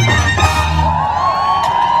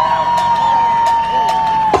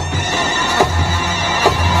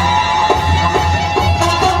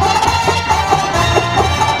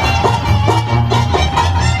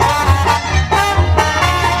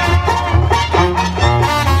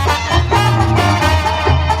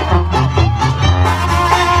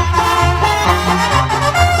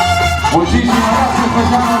 Muchísimas gracias,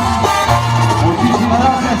 paisanos. Muchísimas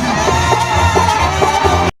gracias.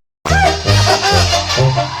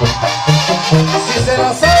 Si se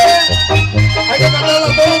la saben, hay que cantarla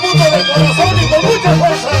a todo el mundo de corazón y con mucha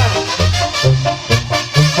fuerza.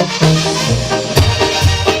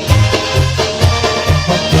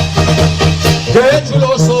 ¡Qué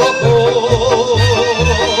chulos ojos!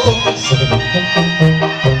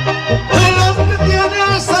 Los que tiene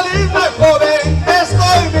esa linda joven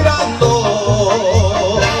estoy mirando.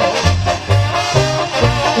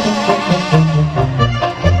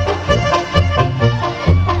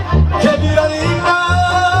 ¡Qué miradita!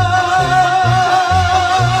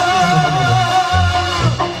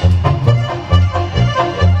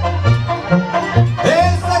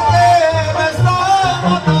 Esa que me está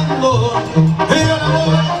matando y yo la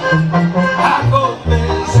voy a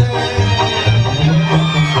convencer.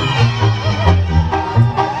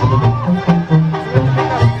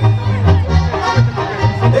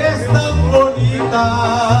 Es tan bonita,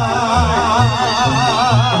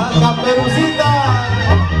 Caperucita.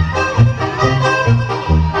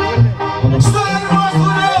 Su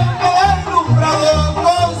hermosura me deslumbrado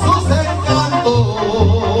con sus encantos.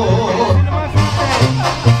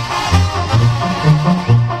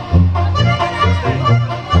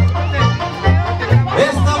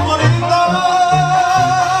 Es tan bonita.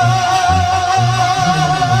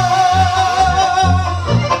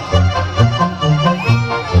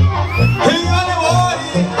 Y yo le voy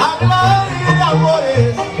a hablar de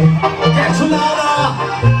amores, qué chulada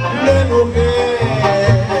de mujer.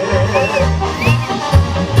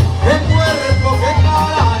 Qué cuerpo, qué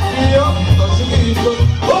cara, y ojitos chiquitos,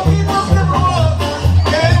 ojitos que provocan,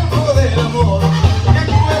 que el fuego del amor. Qué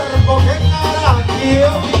cuerpo, qué cara, y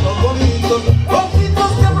ojitos bonitos,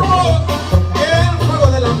 ojitos que provocan, que el fuego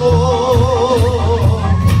del amor.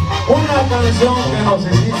 Una canción que nos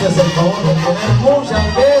hiciste el favor de poner muchas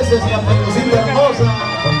veces, Caperucita hermosa.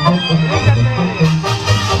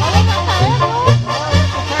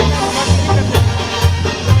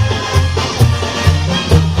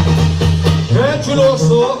 ¡Qué chulos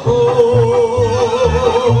ojos!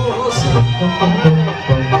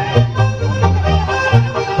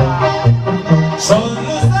 Son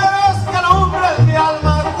luceros que alumbran mi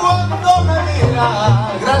alma cuando me mira.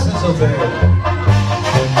 Gracias a usted.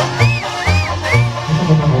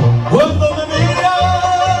 Cuando me mira,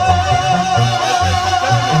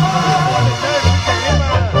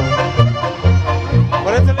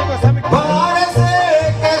 parece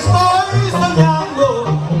que estoy soñando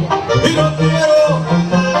y no quiero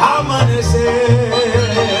amanecer.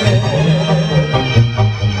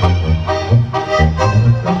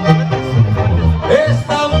 Es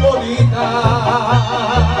tan bonita.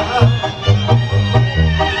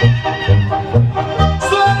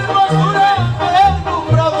 Su hermosura me ha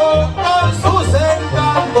deslumbrado con sus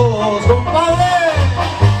encantos, compadre.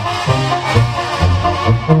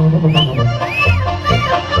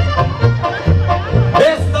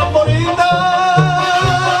 Es tan bonita.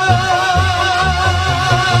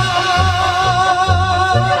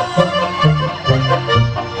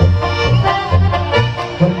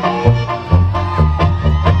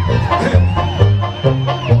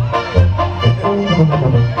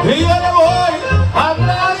 Y yo le voy a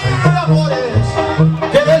hablar de amores,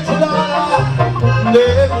 qué chulada de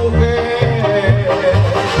mujer.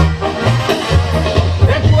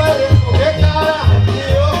 Qué cuerpo, qué cara, y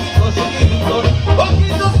ojitos chiquitos,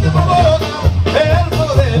 ojitos que provocan el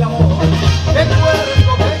fuego del amor. Qué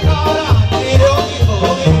cuerpo, qué cara, y ojitos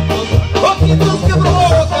bonitos, ojitos que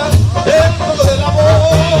provocan el fuego del amor.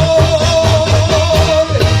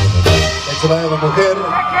 Qué chulada de mujer,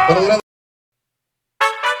 con los grandes.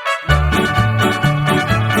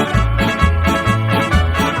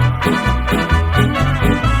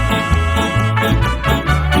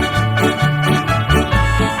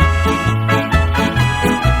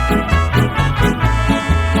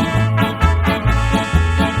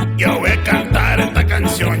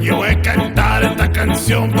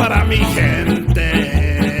 canción para mi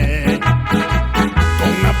gente,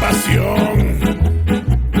 con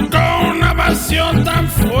una pasión tan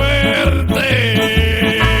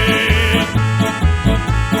fuerte.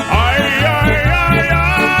 Ay, ay, ay,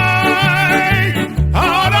 ay,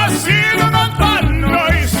 ahora sigo cantando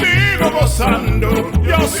y sigo gozando,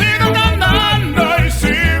 yo sigo cantando y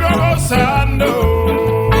sigo gozando.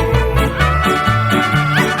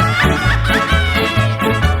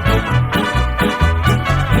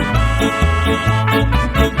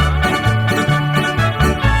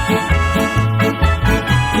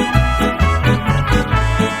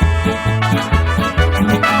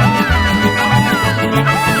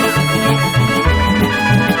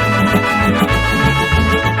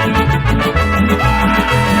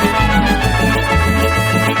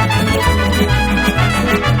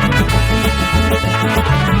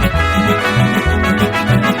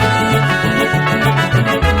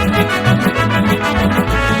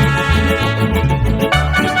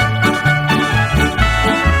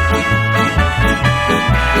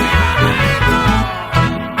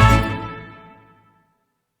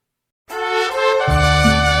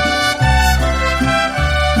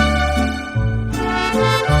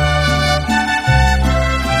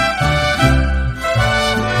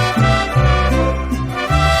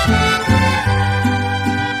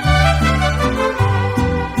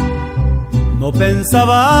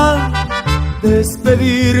 Pensaba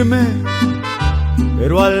despedirme,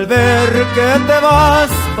 pero al ver que te vas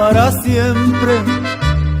para siempre,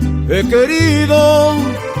 he querido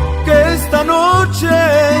que esta noche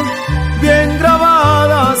bien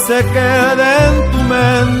grabada se quede en tu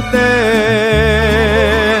mente.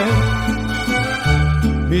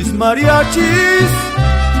 Mis mariachis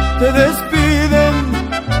te despiden,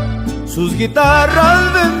 sus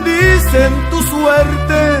guitarras bendicen tu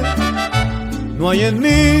suerte. No hay en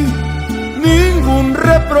mí ningún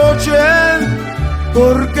reproche,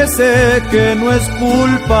 porque sé que no es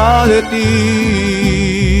culpa de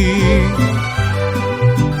ti.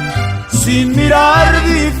 Sin mirar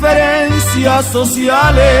diferencias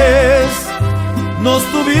sociales, nos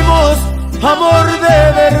tuvimos amor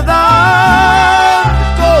de verdad,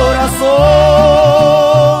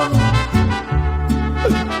 corazón.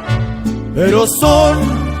 Pero son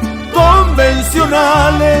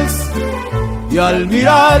convencionales, y al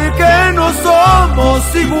mirar que no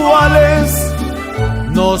somos iguales,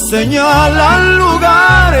 nos señalan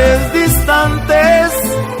lugares distantes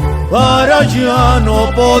para ya no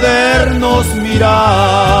podernos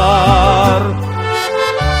mirar.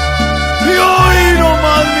 Y hoy no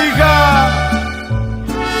más, mija.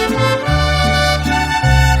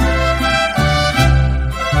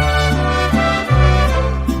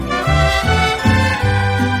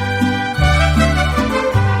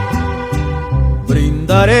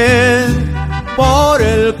 Brindaré por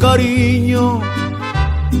el cariño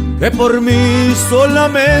que por mí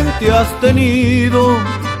solamente has tenido.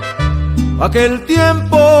 Aquel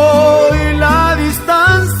tiempo y la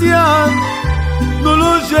distancia no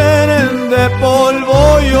los llenen de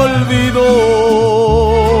polvo y olvido.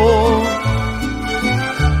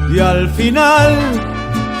 Y al final,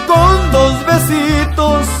 con 2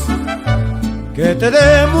 besitos que te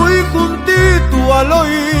dé muy juntito al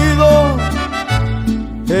oído,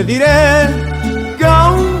 te diré que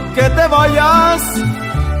aunque te vayas,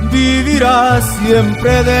 vivirás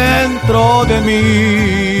siempre dentro de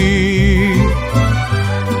mí.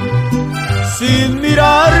 Sin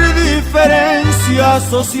mirar diferencias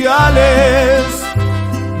sociales,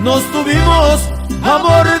 nos tuvimos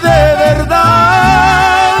amor de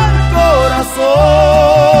verdad, corazón.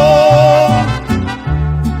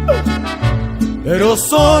 Pero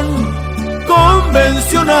son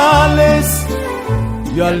convencionales,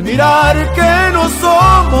 y al mirar que no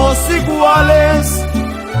somos iguales,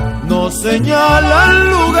 nos señalan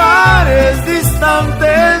lugares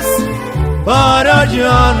distantes para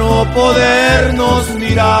ya no podernos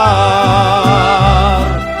mirar.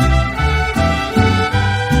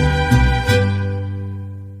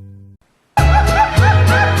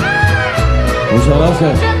 Muchas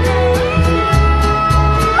gracias.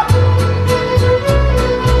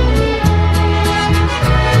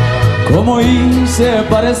 ¿Cómo hice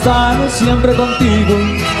para estar siempre contigo?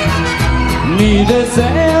 Mi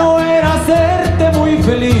deseo era hacerte muy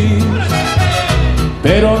feliz,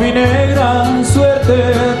 pero mi negra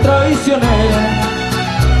suerte traicionera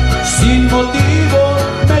sin motivo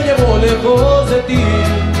me llevó lejos de ti.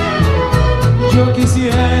 Yo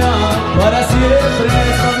quisiera para siempre en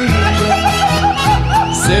esta vida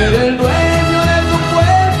ser el dueño de tu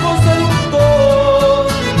cuerpo seductor.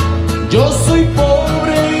 Yo soy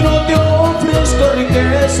pobre y no te ofrezco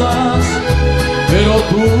riquezas, pero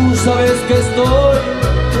tú sabes que estoy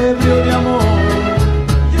ebrio de amor.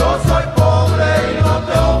 Yo soy pobre y no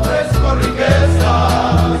te ofrezco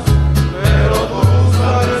riquezas, pero tú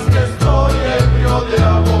sabes que estoy ebrio de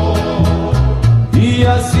amor. Y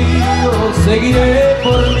así yo seguiré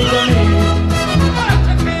por mi camino,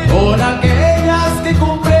 con aquellas que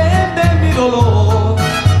comprenden mi dolor,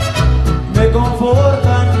 me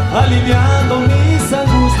confortan aliviando mis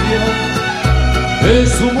angustias.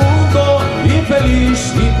 Es un mundo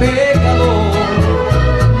infeliz y pecador,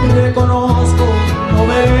 reconozco, no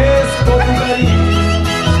merezco tu cariño,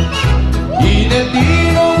 y de ti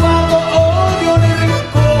no guardo odio ni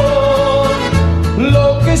rencor. Lo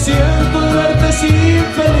que siento es verte sin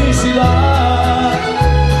felicidad,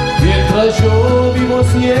 mientras yo vivo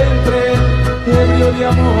siempre ebrio de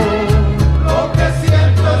amor. Lo que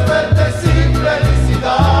siento es verte sin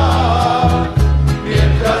felicidad,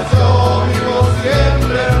 mientras yo vivo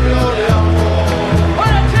siempre ebrio de amor.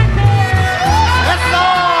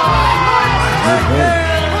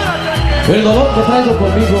 El dolor que traigo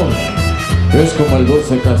conmigo es como el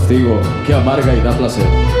dulce castigo que amarga y da placer.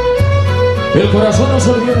 El corazón no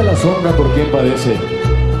se olvida de la sombra por quien padece,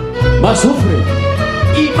 más sufre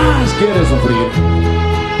y más quiere sufrir.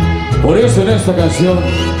 Por eso en esta canción,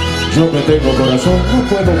 yo que tengo corazón, no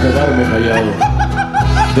puedo quedarme callado.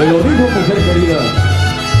 Te lo digo, mujer querida,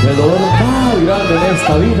 que el dolor más grande en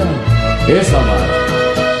esta vida es amar.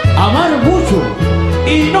 Amar mucho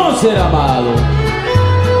y no ser amado.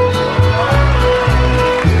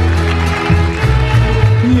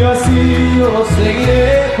 Y así yo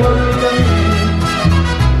seguiré por mi camino,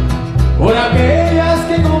 por aquellas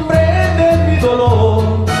que comprenden mi dolor,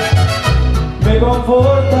 me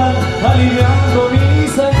confortan aliviando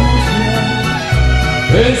mis angustias.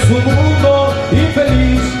 Es un mundo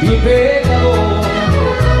infeliz y pecador,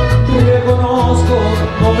 reconozco,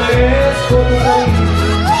 no merezco tu cariño,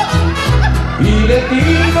 y de ti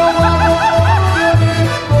no guardo odio ni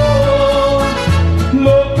rencor.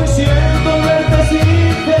 Lo que siento es verte sin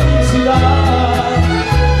felicidad,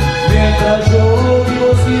 mientras yo vivo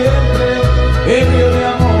siempre ebrio de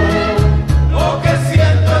amor. Lo que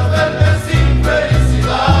siento es verte sin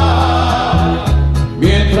felicidad,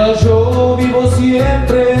 Mientras yo vivo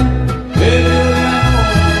siempre ebrio de amor.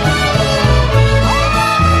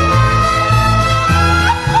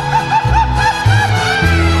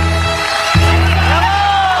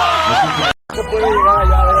 Se puede llegar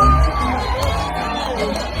allá, ¿verdad?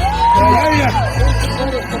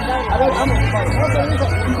 A ver, vamos,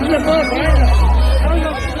 no se puede caer.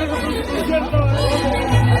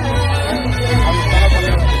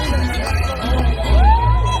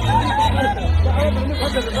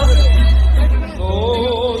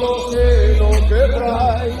 solo sé lo que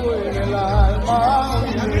traigo en el alma.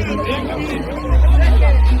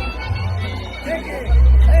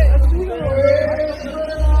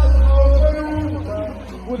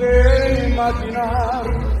 Pude imaginar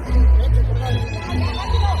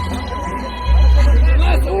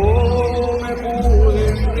cómo me pude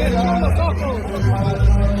quedar.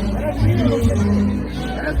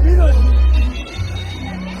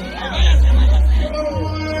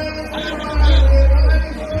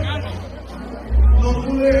 No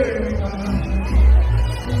pude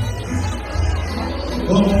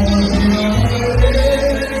como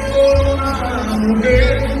una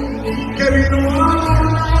mujer que vino a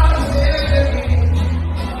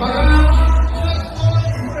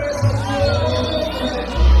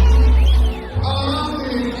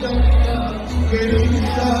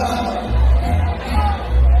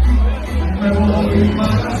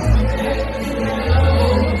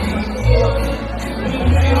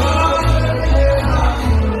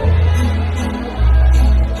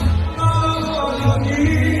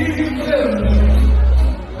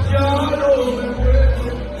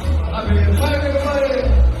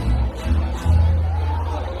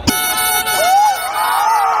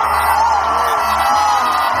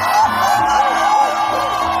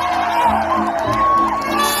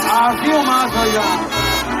Aquí o más allá.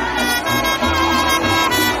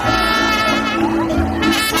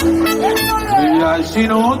 Y ya es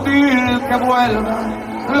inútil que vuelva,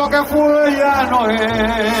 lo que fue ya no es.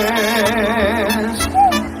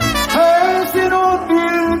 Es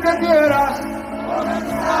inútil que quieras.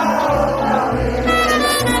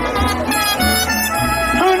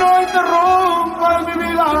 No interrumpas mi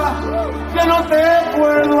vida, que no te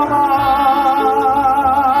puedo amar.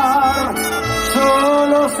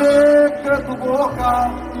 Solo sé que tu boca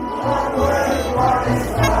no puedo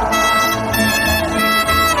besar.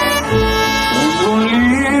 Tengo un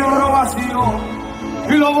libro vacío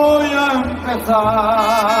y lo voy a empezar.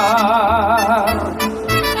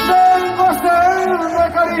 Tengo sed de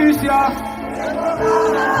caricias.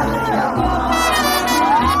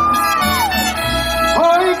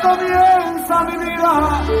 Hoy comienza mi vida.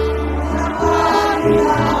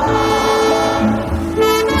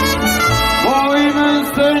 Hoy me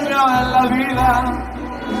enseña en la vida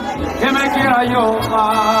que me quiera yo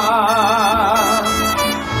más.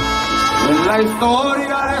 En la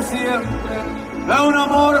historia de siempre de un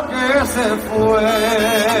amor que se fue.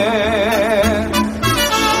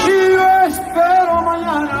 Y yo espero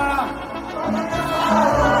mañana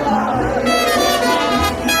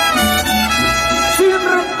sin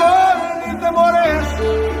rencor ni temores.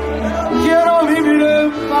 Quiero vivir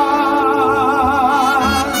en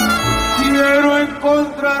paz. Quiero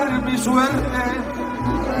encontrar mi suerte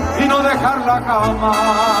y no dejarla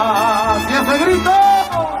jamás. Y ese grito,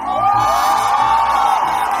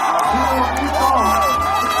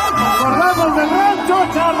 Nos acordamos del rancho,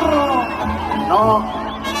 charro. no,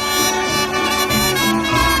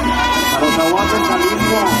 a los aguantes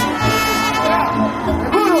Jalisco.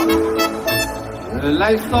 La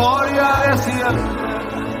historia de siempre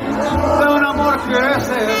de un amor que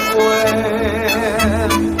se fue.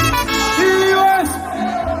 Y yo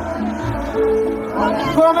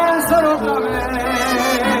comenzar otra vez,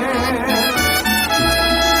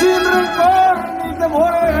 sin rencor ni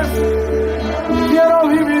temores. Quiero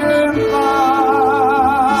vivir en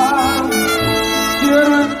paz,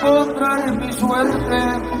 quiero encontrar mi suerte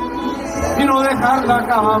y no dejarla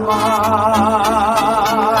jamás.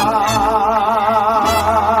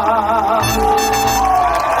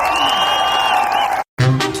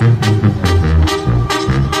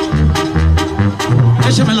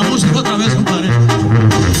 Échame la música otra vez, compadre.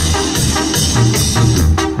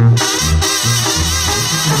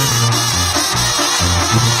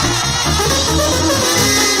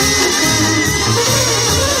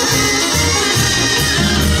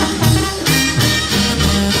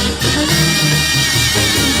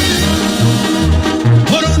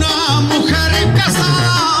 Por una mujer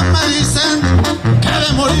casada me dicen que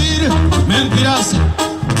de morir, mentiras,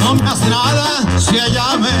 no me hace nada si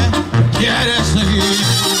ella me quiere seguir.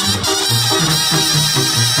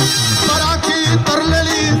 Para quitarle el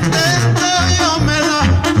intento yo me la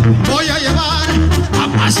voy a llevar a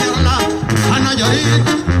pasearla a Nayarit,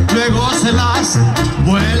 luego se las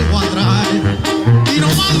vuelvo a traer. Y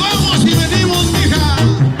nomás vamos y venimos, mija.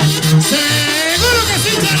 Seguro que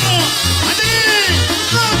sí, charro. A ti,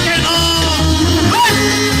 no que no. ¡Ay!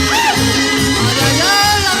 ¡Ay, ay,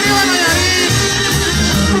 ay! ¡Arriba Nayarit!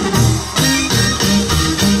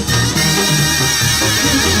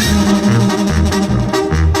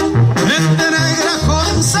 Vente negra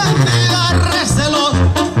consentida, recelo,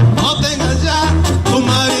 no tengas ya. Tu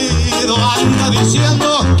marido anda diciendo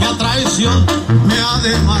que a traición me ha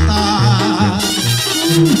de matar.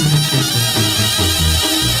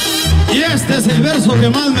 Y este es el verso que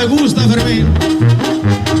más me gusta, Fermín.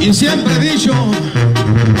 Y siempre he dicho,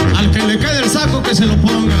 al que le quede el saco que se lo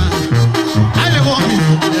ponga. ¡Ahí le voy!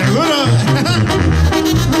 ¡Seguro!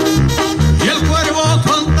 Y el cuervo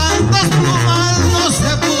con tantas plumas no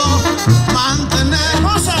se pudo mantener.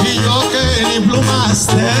 Y yo que ni plumas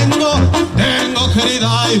tengo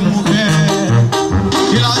querida y mujer.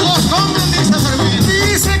 Y las dos comen, dice Fermín.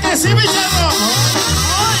 Dice que sí, mi charro.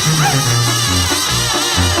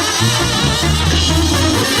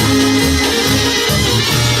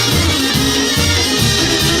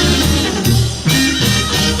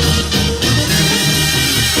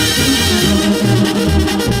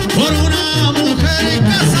 Por una mujer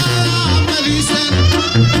casada me dicen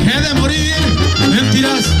que de morir,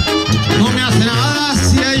 mentiras, no me hace nada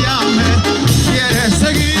si ella me quiere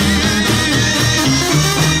seguir.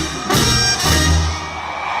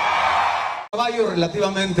 Caballo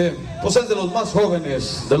relativamente, pues es de los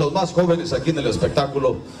más jóvenes aquí en el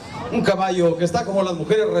espectáculo. Un caballo que está como las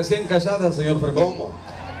mujeres recién casadas, señor Fermín. ¿Cómo?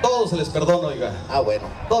 Todo se les perdona, oiga. Ah, bueno.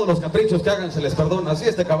 Todos los caprichos que hagan se les perdona. Así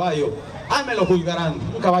este caballo, me lo juzgarán.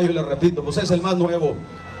 Un caballo, les repito, pues es el más nuevo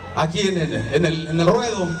aquí en el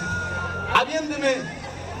ruedo. Aviéndeme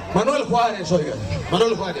Manuel Juárez, oiga.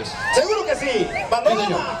 Manuel Juárez. Seguro que sí.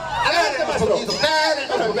 Bandolona. Adelante, maestro.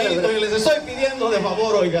 Espérenos poquito, les estoy pidiendo de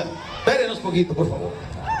favor, oiga. Espérenos poquito, por favor.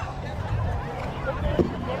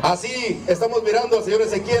 Así estamos mirando al señor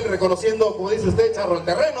Ezequiel, reconociendo, como dice usted, charro, el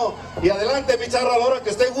terreno. Y adelante, mi charro, a la hora que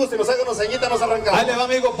usted guste y nos haga una ceñita, nos arrancamos. Ahí le va,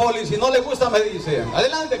 amigo Poli. Si no le gusta, me dice.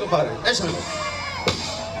 Adelante, compadre. Échale.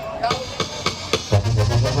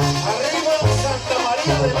 Arriba, Santa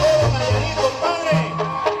María de Oro, Nayarit, compadre.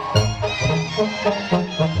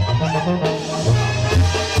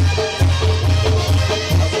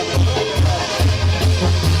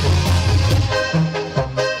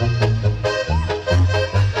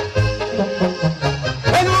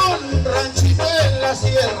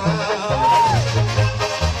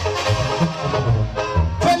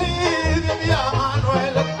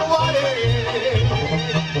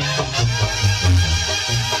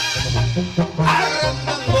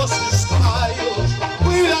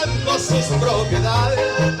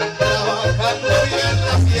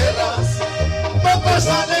 no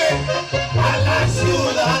sale a las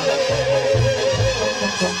ciudades.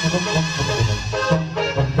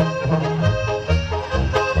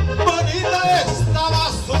 Bonita estaba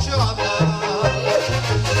su chata,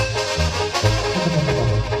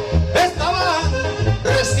 estaban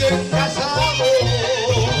recién casados.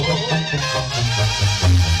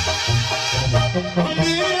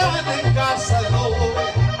 Vivían en casa de noble,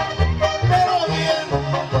 pero bien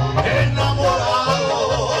enamorados.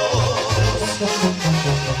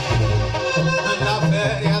 En la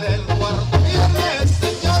feria del cuarto viernes,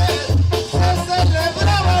 señores, se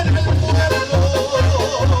celebraba en el pueblo.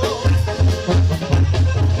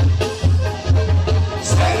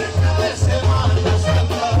 Cerca de Semana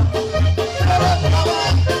Santa, trabajaba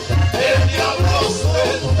el diablo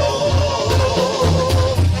suelto.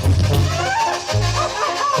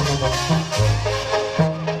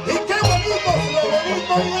 Y qué bonito, lo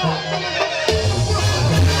bonito ya.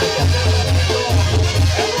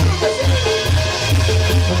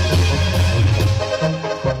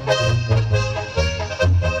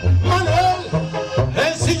 Manuel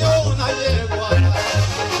enseñó una yegua,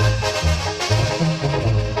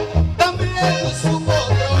 también supo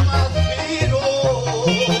otro más fino.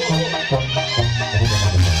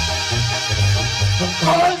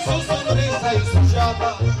 Con su sonrisa y su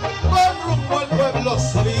chapa, con rumbo al pueblo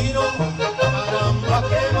se vino. Caramba,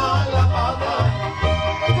 qué mala pata,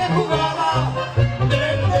 qué jugada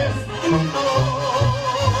del destino.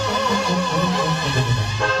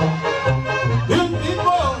 Y un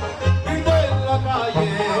tipo gritó en la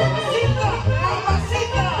calle: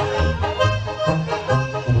 ¡Mamacita!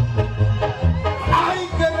 ¡Ay,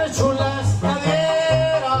 qué rechulas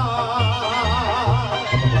cadieras!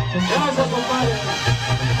 Gracias, compadre.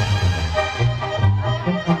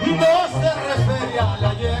 No se refería a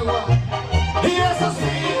la yegua, y eso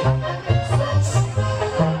sí,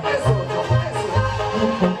 eso.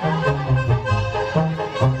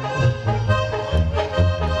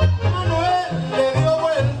 Manuel le dio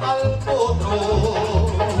vuelta al potro.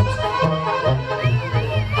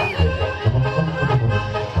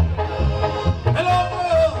 El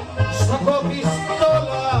otro sacó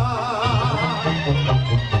pistola.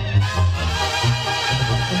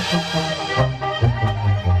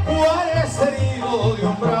 Juárez herido de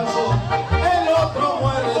un brazo, el otro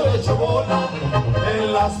muerto hecho bola en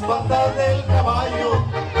las patas del caballo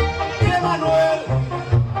que Manuel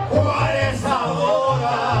Juárez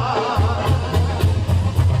adora.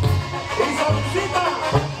 Y saludcita de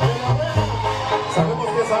la buena, sabemos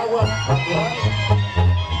que es agua natural.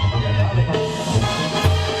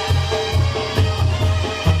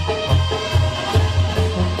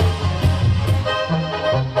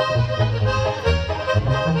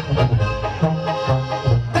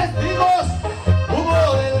 Testigos hubo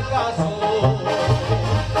del caso,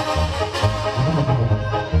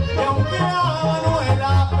 y aunque a Manuel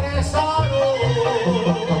apresaron,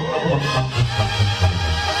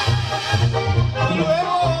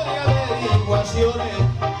 luego de averiguaciones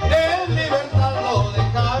en libertad lo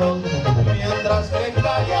dejaron, mientras que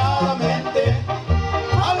calladamente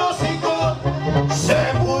a los hijos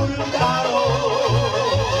sepultaron.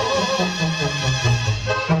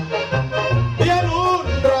 Y en un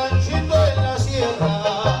ranchito en la sierra,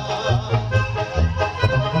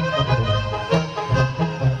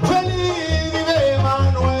 feliz vive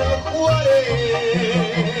Manuel Juárez,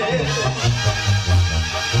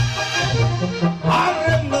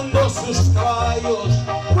 arrendando sus caballos,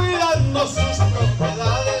 cuidando sus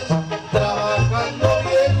propiedades, trabajando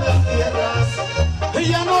bien las tierras, y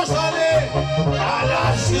ya no sale a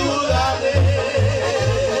las ciudades.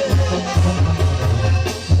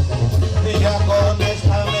 Y ya con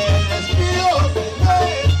esta me despido,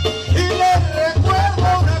 señores, y les recuerdo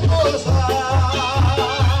una cosa.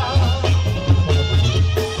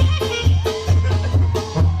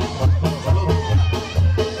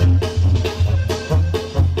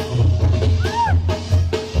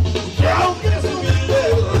 Que aunque es humilde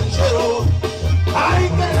el ranchero, hay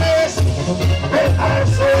que respetar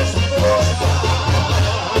sus cosas.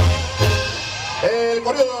 El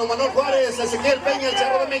corrido de Manuel Juárez, Ezequiel Peña, el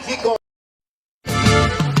Cerro de México.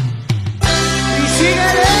 Y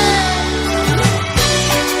síguele.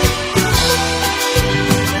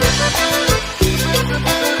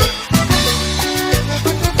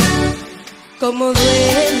 Como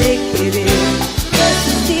duele querer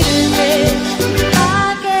resistirme a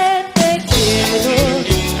que te quiero.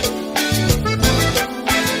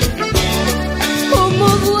 Como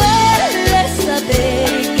duele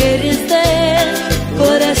saber que eres del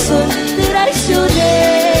corazón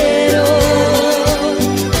traicionero.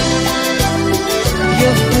 Yo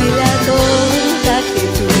fui la tonta que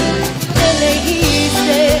tú elegiste.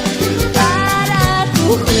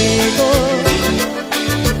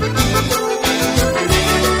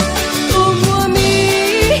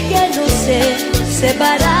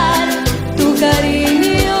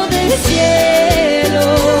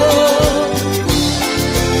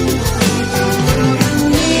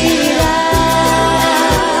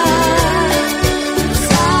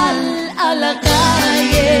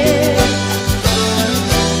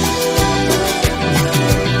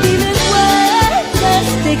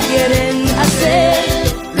 quieren hacer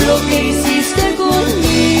lo que hiciste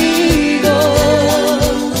conmigo.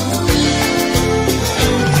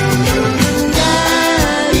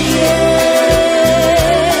 Nadie,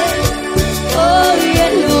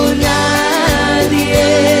 óyelo, nadie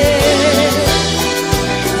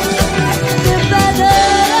te va a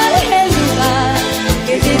dar el lugar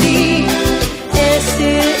que te di.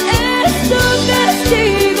 Ese es tu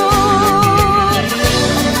castigo.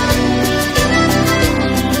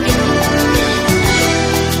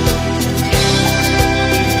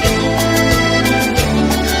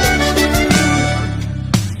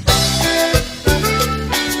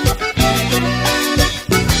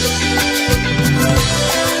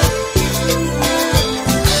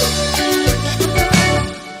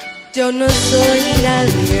 Yo no soy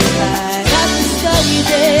nadie para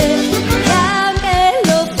buscarte,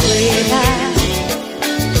 dámelo fuera.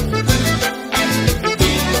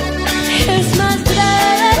 Es más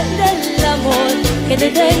grande el amor que te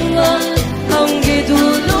tengo, aunque tú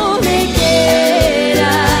no me quieras.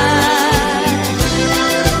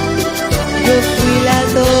 Yo fui la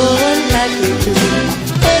tonta que tú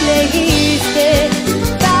elegiste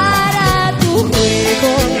para tu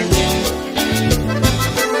juego.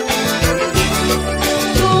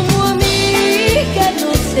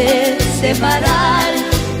 Separar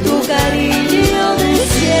tu cariño del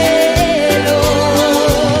cielo.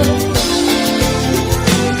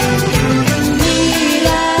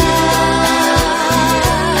 Mira,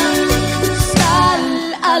 sal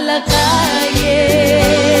a la calle.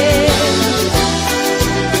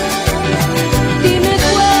 Dime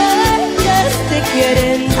cuántas te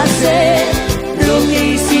quieren hacer lo que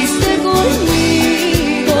hiciste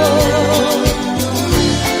conmigo.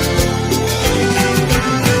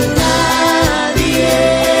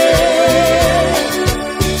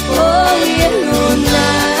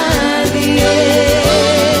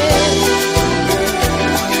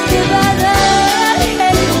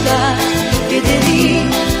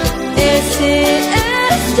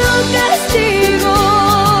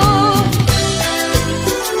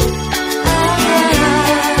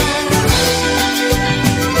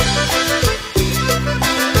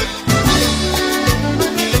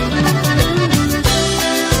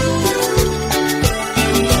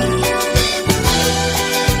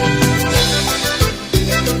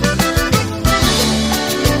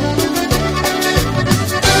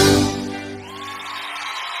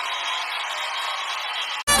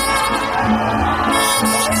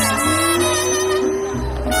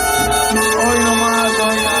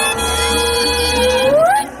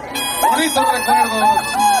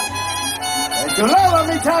 Chulada,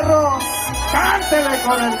 mi charro, cántele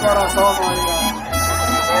con el corazón, oiga.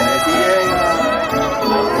 Si llega,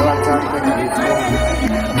 yo la cante en el disco.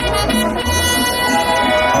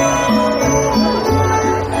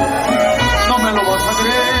 No me lo vas a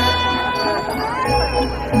creer,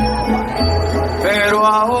 pero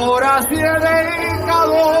ahora sí he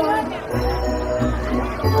dedicado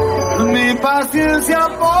mi paciencia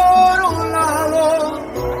por un lado.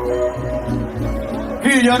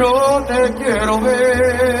 Y ya no te quiero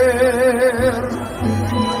ver.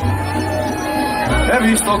 He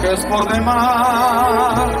visto que es por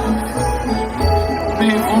demás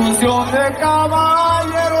mi función de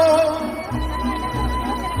caballero.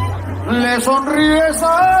 Le sonríes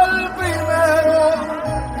al primero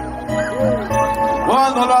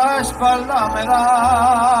cuando la espalda me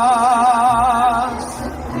das.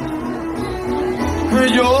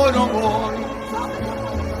 Yo no voy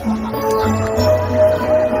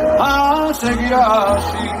a seguir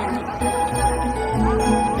así,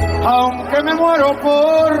 aunque me muero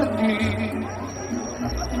por ti.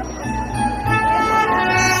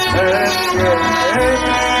 Es que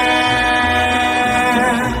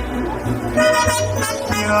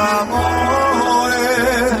mi amor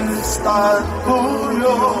es tan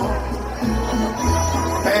tuyo,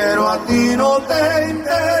 pero a ti no te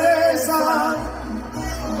interesa.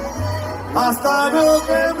 Hasta veo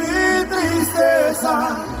que mi tristeza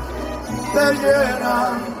te llena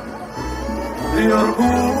de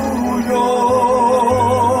orgullo.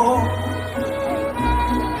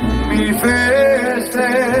 Mi fe se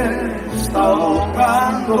está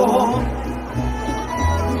ahogando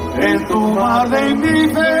en tu mar de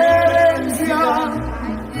indiferencia.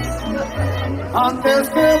 Antes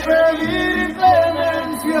que pedir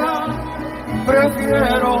clemencia,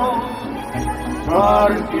 prefiero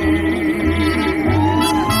partir.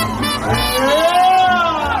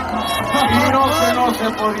 Y no se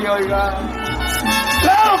podía oigar.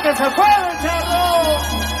 ¡Claro que se puede, charro!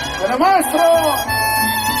 ¡Te lo muestro!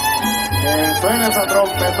 Que suene esa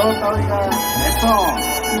trompetota, oiga. ¡Eso!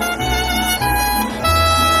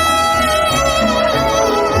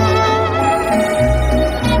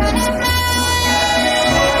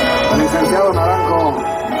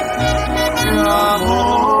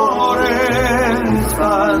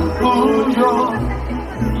 orgullo,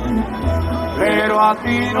 pero a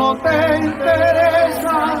ti no te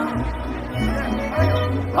interesa.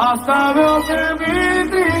 Hasta veo que mi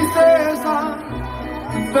tristeza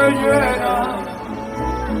te llena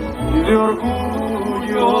de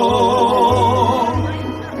orgullo.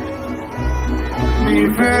 Mi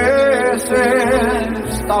fe se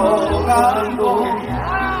está ahogando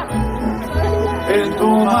en tu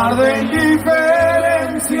mar de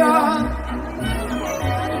indiferencia.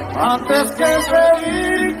 Antes que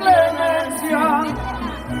pedir clemencia,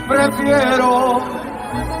 prefiero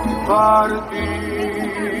partir.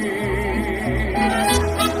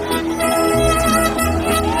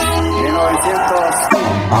 1900.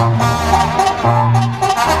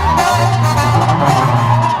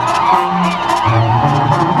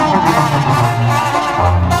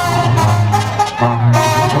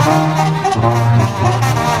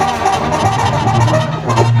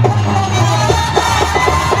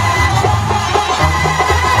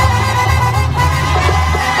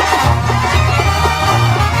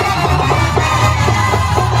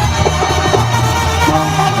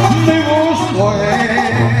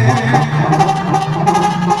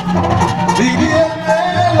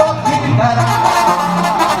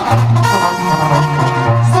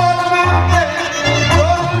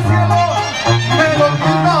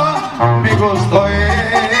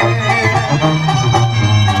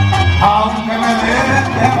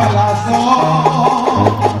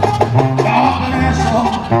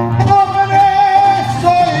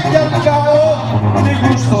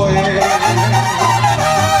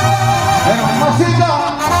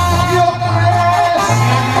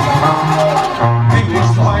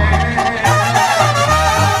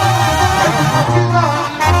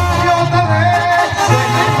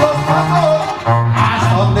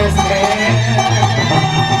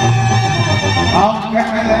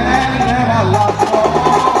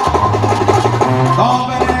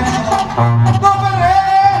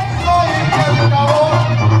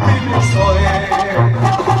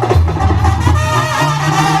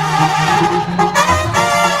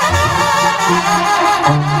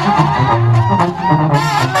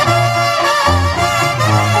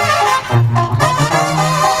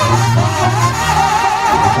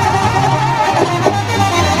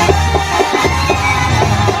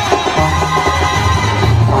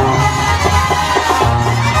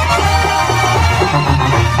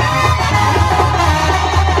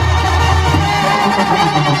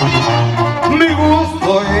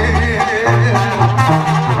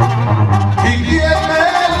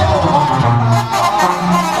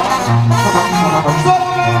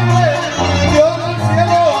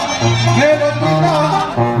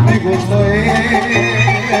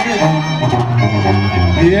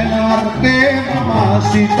 Llenarte,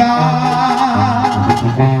 mamacita,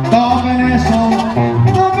 tomen eso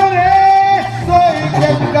y que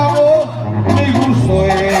acabó mi gusto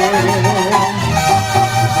es.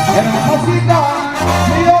 Mamacita,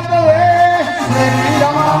 si yo te de seguir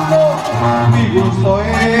amando, mi gusto es.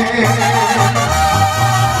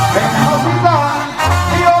 Mamacita,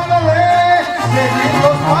 si yo te de seguir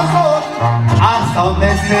los pasos hasta donde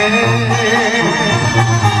esté.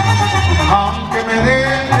 Aunque me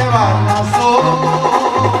den de balazo,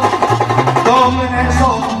 tomen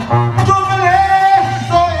eso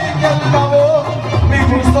y que al cabo mi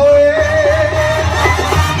gusto es.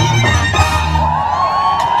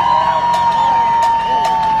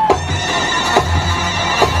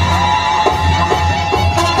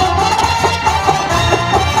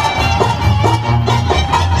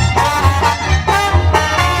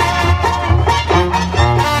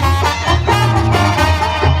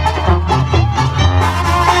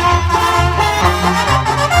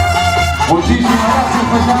 Muchísimas gracias.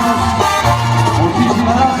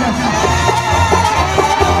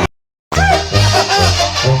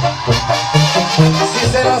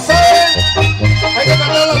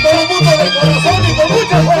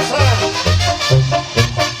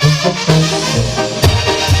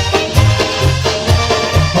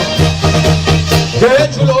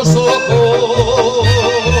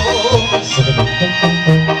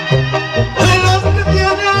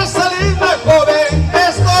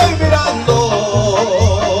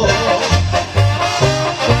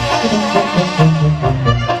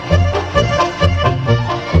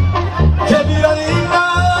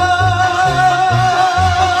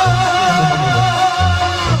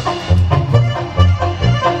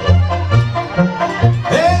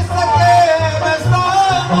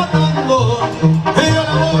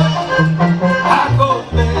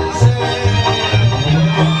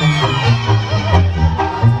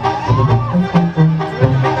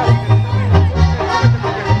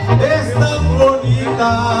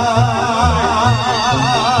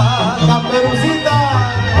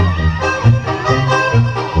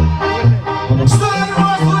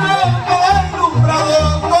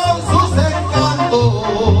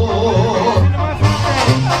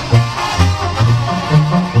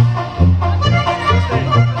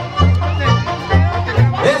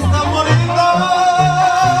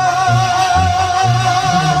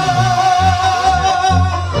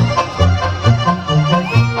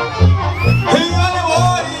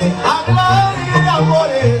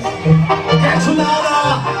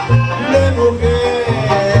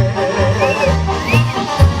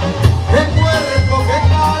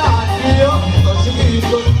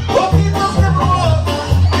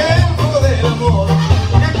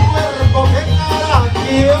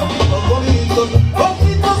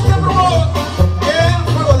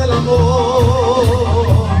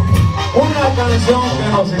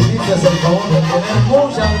 nos hiciste el favor de tener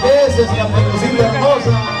muchas veces, mi Angelicita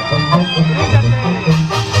hermosa.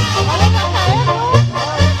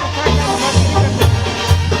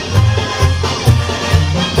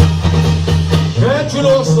 ¡Qué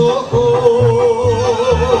chulos ojos!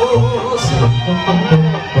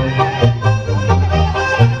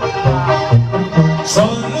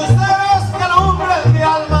 Son los dedos que alumbran mi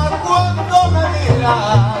alma cuando me mira.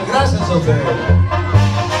 Gracias a usted.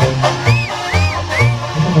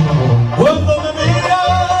 Cuando me mira,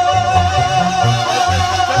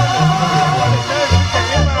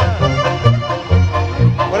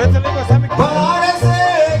 parece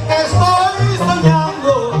que estoy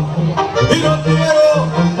soñando y no quiero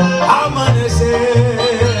amanecer.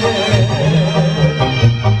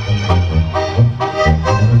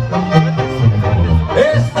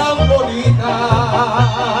 Es tan bonita,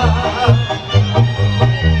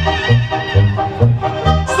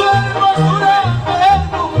 su hermosura me ha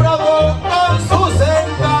deslumbrado con sus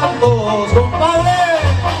encantos, compadre.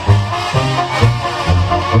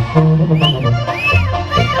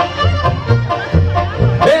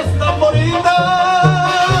 Es tan bonita.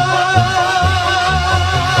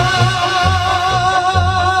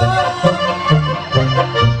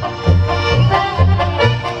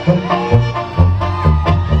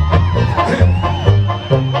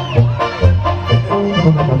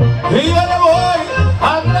 Y yo le voy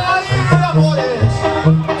a hablar de amores,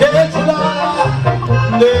 que chulada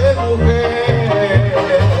de mujer.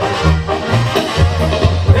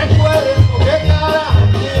 De cuerpo, que cara,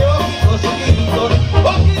 de ojitos chiquitos,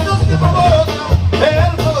 ojitos que provocan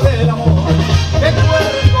el fuego del amor. De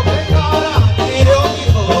cuerpo, que cara, y de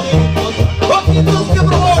ojitos bonitos, ojitos que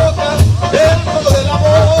provocan el fuego del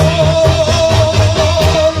amor.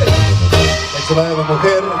 De chulada de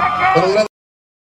mujer, pero